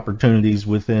growth opportunities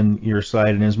within your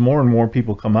site, and as more and more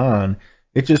people come on,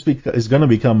 it just is going to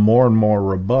become more and more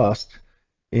robust,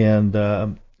 and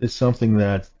it's something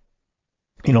that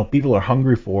people are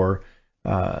hungry for.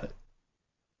 Kind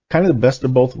of the best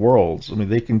of both worlds. I mean,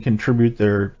 they can contribute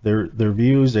their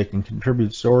views, they can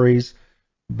contribute stories,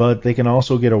 but they can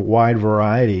also get a wide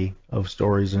variety of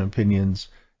stories and opinions,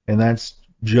 and that's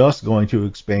just going to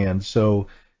expand. So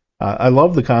I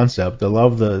love the concept. I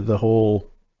love the whole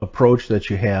approach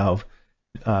that you have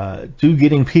to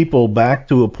getting people back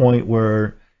to a point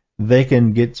where they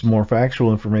can get some more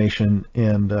factual information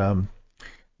and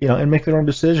and make their own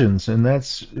decisions. And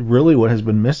that's really what has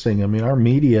been missing. I mean, our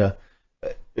media.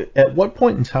 At what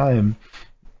point in time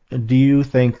do you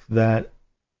think that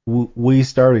we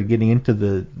started getting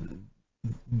into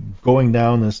going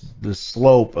down this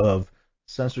slope of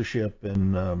censorship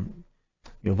and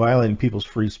violating people's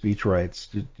free speech rights?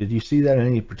 Did you see that in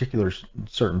any particular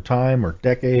certain time or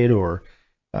decade, or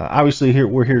obviously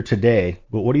we're here today,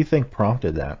 but what do you think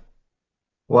prompted that?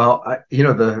 Well,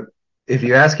 if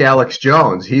you ask Alex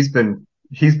Jones, he's been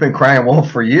crying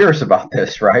wolf for years about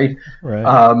this, right? Right.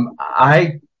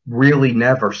 I really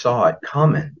never saw it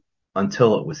coming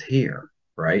until it was here,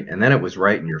 right? And then it was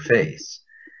right in your face.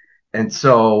 And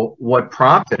so what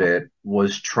prompted it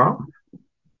was Trump.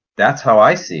 That's how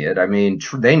I see it. I mean,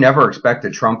 they never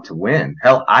expected Trump to win.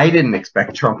 Hell, I didn't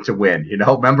expect Trump to win.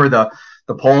 Remember the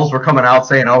polls were coming out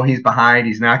saying, "Oh, he's behind,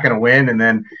 he's not going to win," and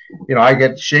then, I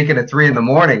get shaken at 3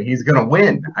 a.m. He's going to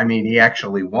win. I mean, he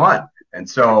actually won, and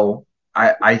so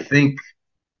I think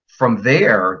from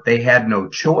there they had no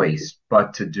choice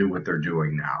but to do what they're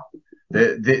doing now.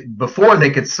 Before they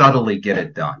could subtly get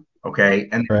it done. Okay.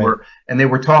 And they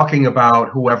were talking about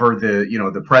whoever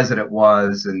the president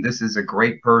was, and this is a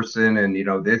great person. And,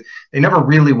 they never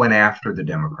really went after the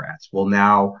Democrats. Well,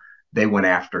 now they went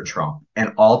after Trump,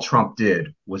 and all Trump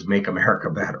did was make America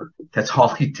better. That's all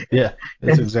he did. Yeah,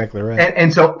 that's exactly right.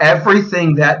 And so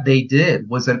everything that they did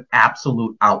was an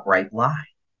absolute outright lie.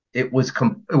 It was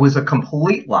a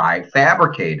complete lie,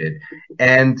 fabricated.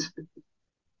 And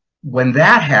when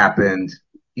that happened,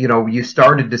 you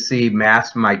started to see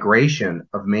mass migration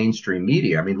of mainstream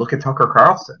media. I mean, look at Tucker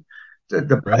Carlson.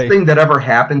 The best thing that ever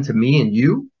happened to me and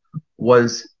you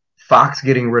was Fox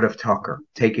getting rid of Tucker,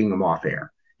 taking him off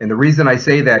air. And the reason I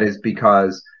say that is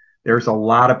because there's a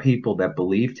lot of people that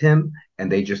believed him,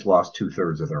 and they just lost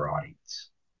 2/3 of their audience.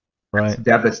 Right. It's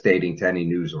devastating to any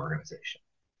news organization.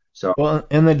 So, well,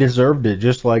 and they deserved it,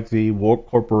 just like the woke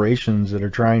corporations that are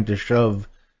trying to shove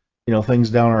things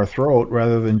down our throat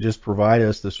rather than just provide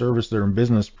us the service they're in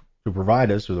business to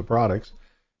provide us, or the products.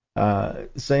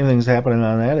 Same thing's happening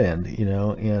on that end,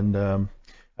 and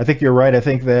I think you're right. I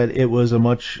think that it was a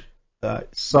much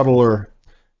subtler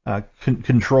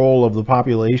control of the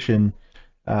population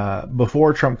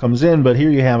before Trump comes in, but here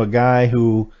you have a guy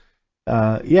who,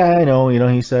 I know,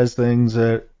 he says things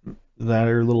that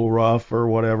are a little rough or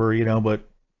whatever, but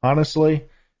honestly,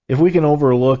 if we can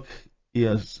overlook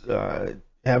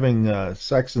having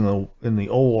sex in the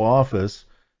Oval Office,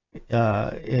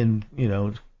 and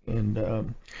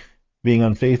being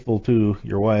unfaithful to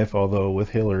your wife, although with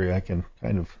Hillary I can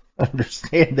kind of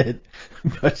understand it,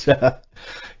 but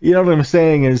what I'm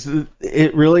saying is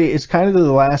it's kind of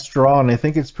the last straw, and I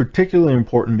think it's particularly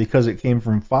important because it came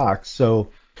from Fox. So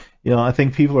I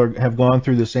think people have gone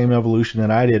through the same evolution that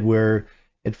I did, where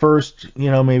at first,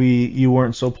 maybe you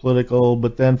weren't so political,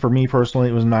 but then for me personally,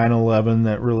 it was 9/11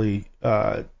 that really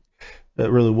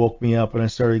woke me up, and I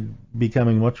started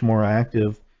becoming much more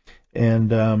active. And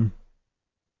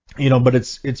but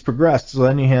it's progressed. So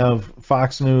then you have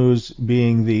Fox News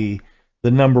being the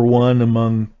number one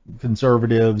among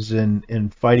conservatives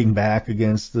and fighting back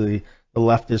against the the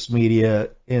leftist media.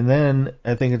 And then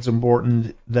I think it's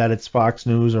important that it's Fox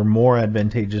News, or more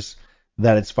advantageous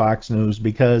that it's Fox News,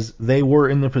 because they were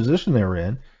in the position they were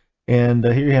in. And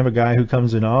here you have a guy who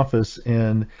comes in office,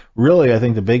 and really I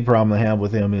think the big problem they have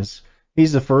with him is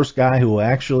he's the first guy who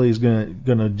actually is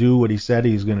gonna do what he said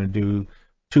he's gonna do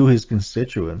to his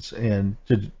constituents, and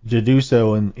to do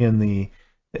so in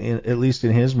at least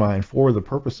in his mind, for the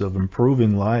purpose of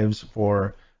improving lives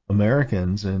for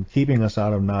Americans and keeping us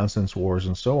out of nonsense wars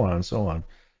and so on and so on.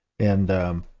 And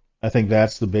I think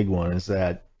that's the big one, is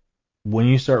that when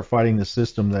you start fighting the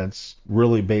system that's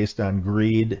really based on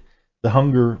greed, the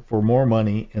hunger for more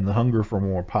money and the hunger for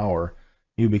more power,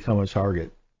 you become a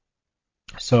target.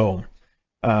 So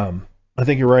I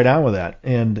think you're right on with that.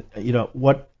 And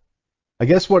what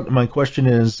my question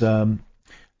is,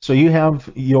 so you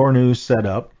have Your News set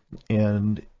up,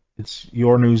 and it's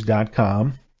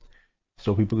yournews.com,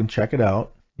 so people can check it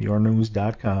out,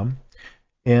 yournews.com.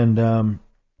 And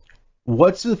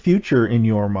what's the future in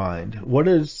your mind? What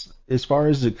is, as far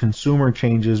as the consumer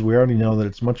changes, we already know that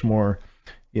it's much more,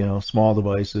 small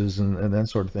devices and that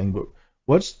sort of thing, but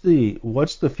what's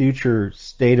the future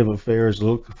state of affairs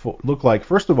look like,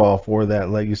 first of all, for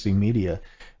that legacy media?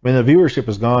 I mean, the viewership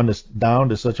has gone down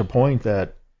to such a point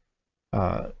that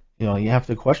you have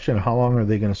to question, how long are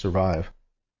they going to survive?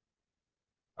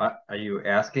 Are you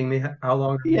asking me how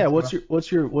long? Yeah, what's your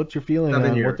feeling 7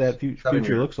 on years. what that 7 future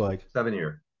years. looks like? 7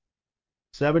 years.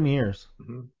 7 years.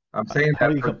 Mm-hmm. I'm saying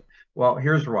that. Well,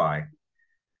 here's why.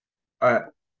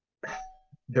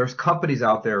 There's companies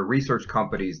out there, research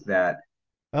companies that.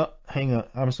 Oh, hang on.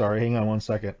 I'm sorry. Hang on 1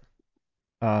 second.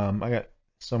 I got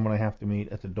someone I have to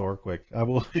meet at the door quick. I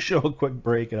will show a quick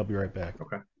break and I'll be right back.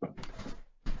 Okay.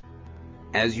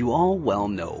 As you all well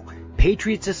know,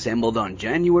 patriots assembled on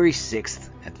January 6th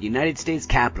at the United States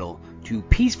Capitol to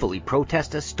peacefully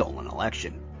protest a stolen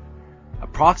election.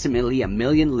 Approximately 1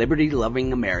 million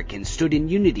liberty-loving Americans stood in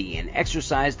unity and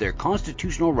exercised their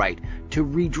constitutional right to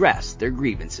redress their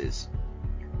grievances.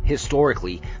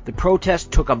 Historically, the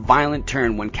protest took a violent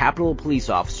turn when Capitol police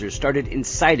officers started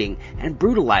inciting and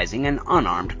brutalizing an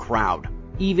unarmed crowd,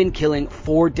 even killing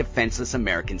 4 defenseless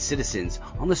American citizens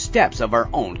on the steps of our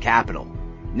own Capitol.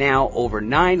 Now, over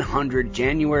 900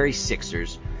 January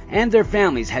 6ers and their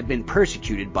families have been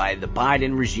persecuted by the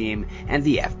Biden regime and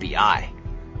the FBI,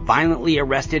 violently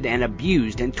arrested and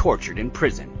abused and tortured in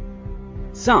prison.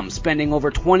 Some spending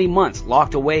over 20 months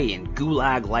locked away in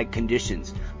gulag-like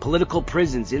conditions, political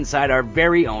prisons inside our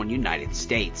very own United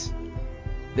States.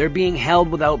 They're being held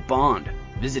without bond,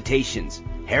 visitations,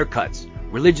 haircuts,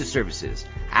 religious services,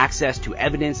 access to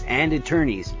evidence and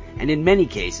attorneys, and in many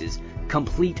cases,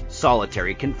 complete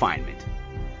solitary confinement.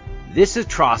 This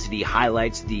atrocity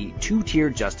highlights the two-tier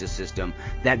justice system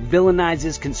that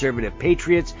villainizes conservative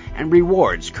patriots and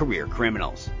rewards career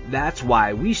criminals. That's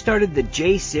why we started the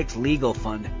J6 Legal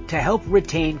Fund to help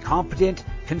retain competent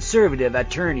conservative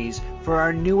attorneys for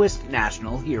our newest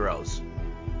national heroes.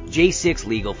 J6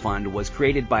 Legal Fund was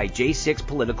created by J6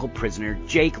 political prisoner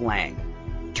Jake Lang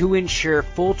to ensure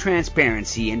full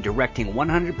transparency in directing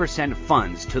 100%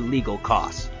 funds to legal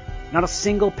costs. Not a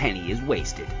single penny is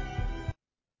wasted.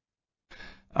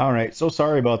 All right, so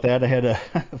sorry about that. I had a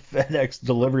FedEx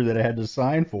delivery that I had to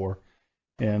sign for,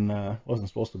 and wasn't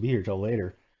supposed to be here till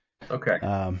later. Okay.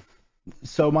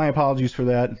 So my apologies for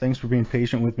that. Thanks for being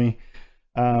patient with me.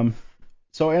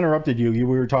 So I interrupted you. We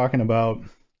were talking about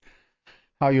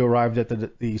how you arrived at the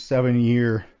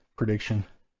 7-year prediction.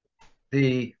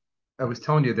 I was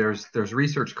telling you, there's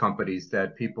research companies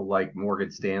that people like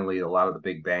Morgan Stanley, a lot of the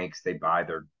big banks, they buy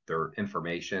their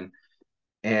information,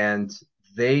 and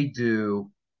they do,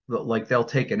 like, they'll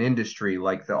take an industry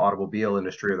like the automobile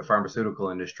industry or the pharmaceutical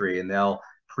industry, and they'll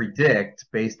predict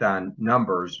based on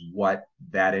numbers what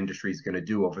that industry is going to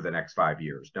do over the next 5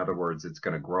 years. In other words, it's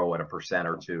going to grow at 1%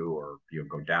 or 2%, or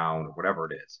go down, or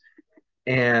whatever it is.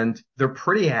 And they're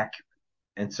pretty accurate.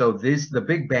 And so the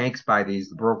big banks buy the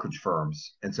brokerage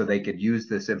firms, and so they could use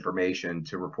this information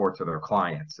to report to their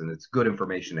clients, and it's good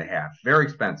information to have. Very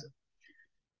expensive.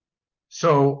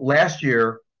 So last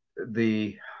year,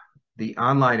 the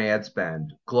online ad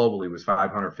spend globally was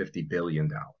 $550 billion.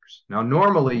 Now,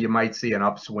 normally you might see an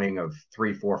upswing of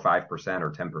 3, 4, 5%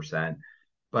 or 10%,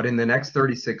 but in the next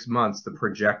 36 months, the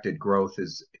projected growth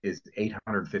is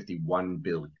 $851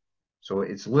 billion. So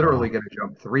it's literally going to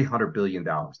jump $300 billion.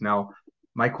 Now,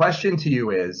 my question to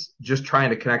you is, just trying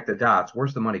to connect the dots,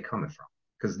 where's the money coming from?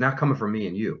 Because it's not coming from me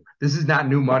and you. This is not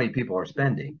new money people are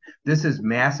spending. This is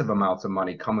massive amounts of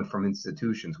money coming from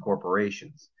institutions,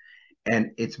 corporations.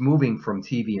 And it's moving from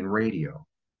TV and radio.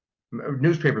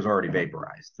 Newspapers already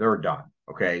vaporized. They're done.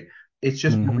 Okay. It's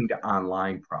just moving to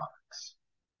online products.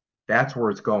 That's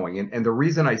where it's going. And the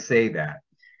reason I say that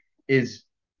is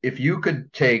if you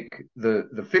could take the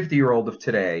 50-year-old of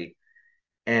today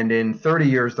and in 30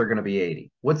 years they're going to be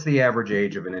 80. What's the average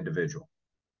age of an individual?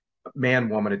 Man,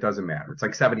 woman, it doesn't matter. It's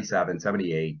like 77,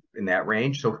 78 in that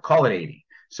range. So call it 80.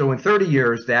 So in 30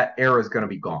 years, that era is going to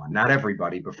be gone. Not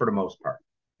everybody, but for the most part.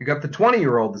 You got the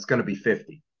 20-year-old that's going to be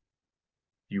 50.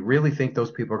 Do you really think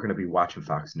those people are going to be watching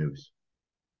Fox News?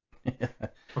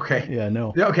 Okay. Yeah,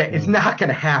 no. Okay, no. It's not going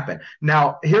to happen.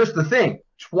 Now, here's the thing.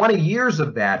 20 years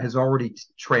of that has already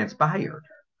transpired.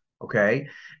 Okay.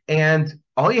 And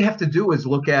all you have to do is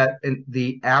look at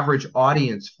the average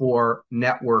audience for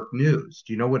network news.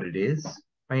 Do you know what it is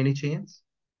by any chance?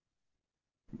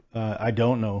 I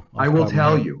don't know. I will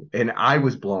tell you, and I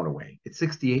was blown away. It's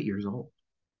 68 years old.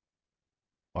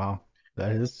 Wow.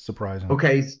 That is surprising.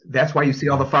 Okay. That's why you see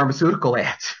all the pharmaceutical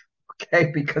ads.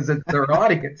 Okay. Because it's their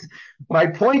audience. My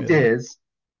point is,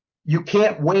 you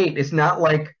can't wait. It's not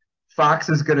like Fox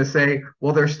is going to say,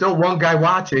 well, there's still one guy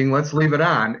watching. Let's leave it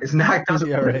on. It's not, it doesn't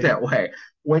work that way.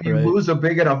 When you lose a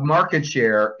big enough market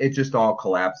share, it just all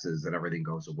collapses and everything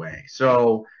goes away.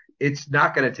 So it's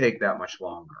not going to take that much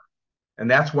longer. And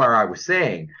that's where I was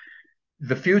saying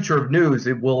the future of news,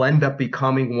 it will end up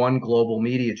becoming one global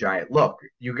media giant. Look,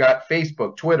 you got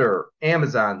Facebook, Twitter,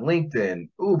 Amazon, LinkedIn,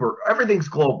 Uber, everything's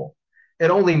global.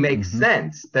 It only makes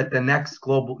sense that the next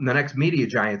media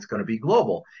giant is going to be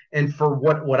global. And for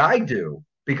what I do,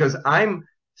 because I'm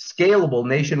scalable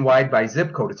nationwide by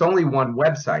zip code, it's only one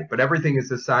website, but everything is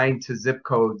assigned to zip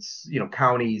codes,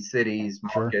 counties, cities,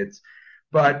 markets. Sure.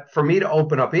 But for me to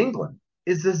open up England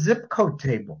is a zip code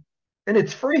table, and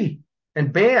it's free.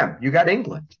 And bam, you got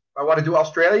England. If I want to do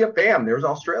Australia, bam, there's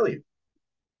Australia.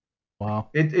 Wow.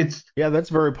 It's that's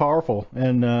very powerful,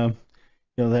 and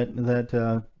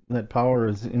that power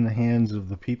is in the hands of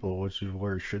the people, which is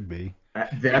where it should be.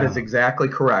 That is exactly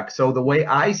correct. So the way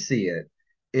I see it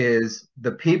is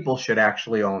the people should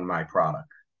actually own my product.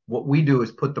 What we do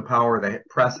is put the power of the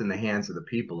press in the hands of the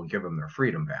people and give them their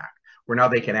freedom back, where now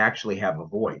they can actually have a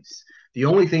voice. The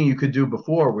only thing you could do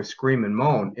before was scream and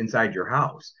moan inside your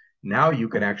house. Now you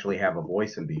can actually have a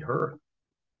voice and be heard.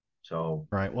 So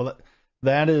right. Well,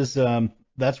 that is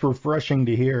that's refreshing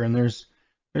to hear. And there's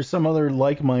some other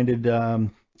like-minded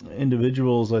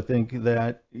individuals. I think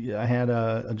that I had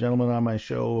a gentleman on my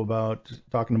show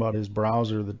talking about his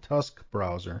browser, the Tusk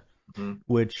browser,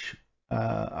 which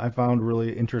I found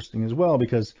really interesting as well,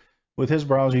 because with his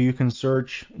browser you can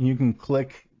search, you can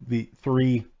click the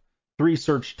three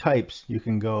search types. You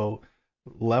can go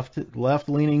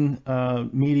left-leaning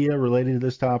media related to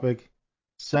this topic,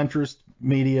 centrist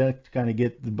media to kind of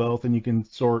get the both, and you can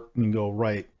sort and go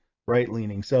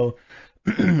right-leaning. So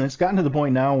it's gotten to the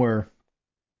point now where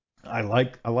I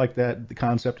like that the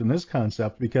concept and this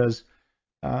concept, because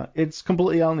it's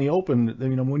completely out in the open.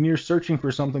 When you're searching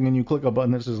for something and you click a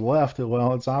button that says left,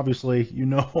 well, it's obviously you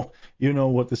know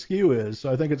what the skew is.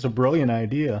 So I think it's a brilliant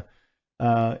idea.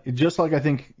 Just like I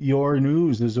think your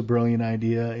news is a brilliant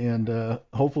idea, and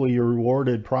hopefully you're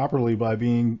rewarded properly by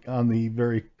being on the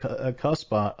very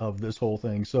cusp of this whole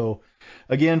thing. So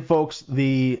again, folks,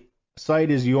 the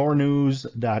site is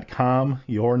yournews.com,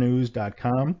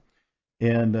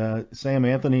 and Sam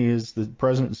Anthony is the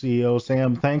president and CEO.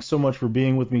 Sam, thanks so much for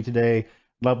being with me today.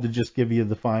 Love to just give you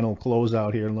the final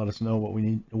closeout here and let us know what we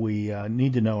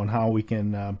need to know and how we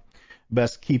can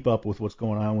best keep up with what's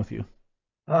going on with you.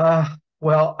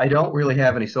 Well, I don't really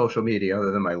have any social media other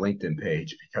than my LinkedIn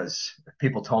page, because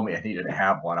people told me I needed to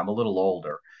have one. I'm a little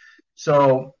older.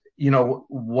 So,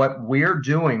 what we're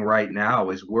doing right now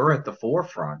is we're at the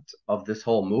forefront of this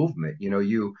whole movement.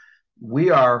 We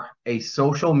are a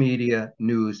social media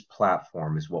news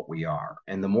platform is what we are.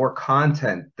 And the more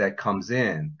content that comes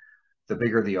in, the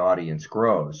bigger the audience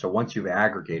grows. So once you've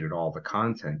aggregated all the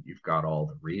content, you've got all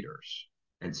the readers.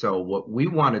 And so what we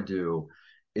want to do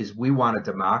is we want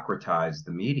to democratize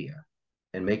the media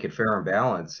and make it fair and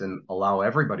balanced and allow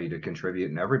everybody to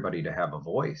contribute and everybody to have a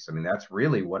voice. I mean, that's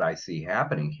really what I see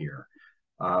happening here.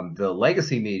 The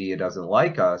legacy media doesn't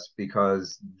like us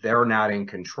because they're not in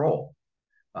control.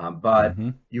 But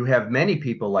you have many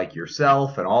people like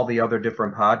yourself and all the other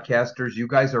different podcasters. You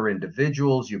guys are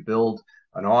individuals. You build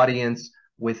an audience.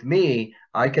 With me,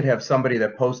 I could have somebody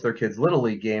that posts their kid's Little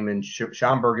League game in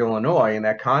Schaumburg, Illinois, and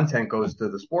that content goes to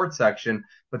the sports section.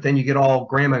 But then you get all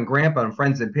grandma and grandpa and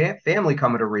friends and family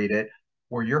coming to read it,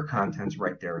 where your content's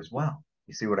right there as well.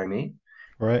 You see what I mean?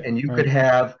 Right. And you could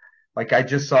have, like I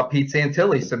just saw Pete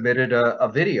Santilli submitted a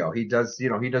video. He does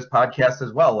podcasts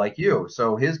as well, like you.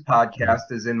 So his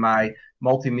podcast is in my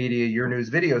multimedia Your News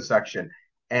video section.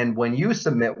 And when you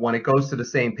submit one, it goes to the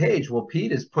same page. Well,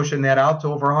 Pete is pushing that out to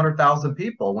over 100,000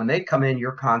 people. When they come in,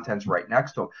 your content's right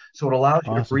next to them. So it allows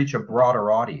you to reach a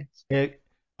broader audience.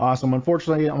 Awesome.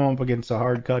 Unfortunately, I'm up against a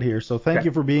hard cut here. So thank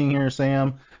you for being here,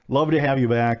 Sam. Love to have you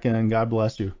back, and God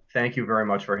bless you. Thank you very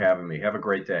much for having me. Have a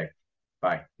great day.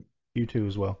 Bye. You too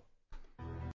as well.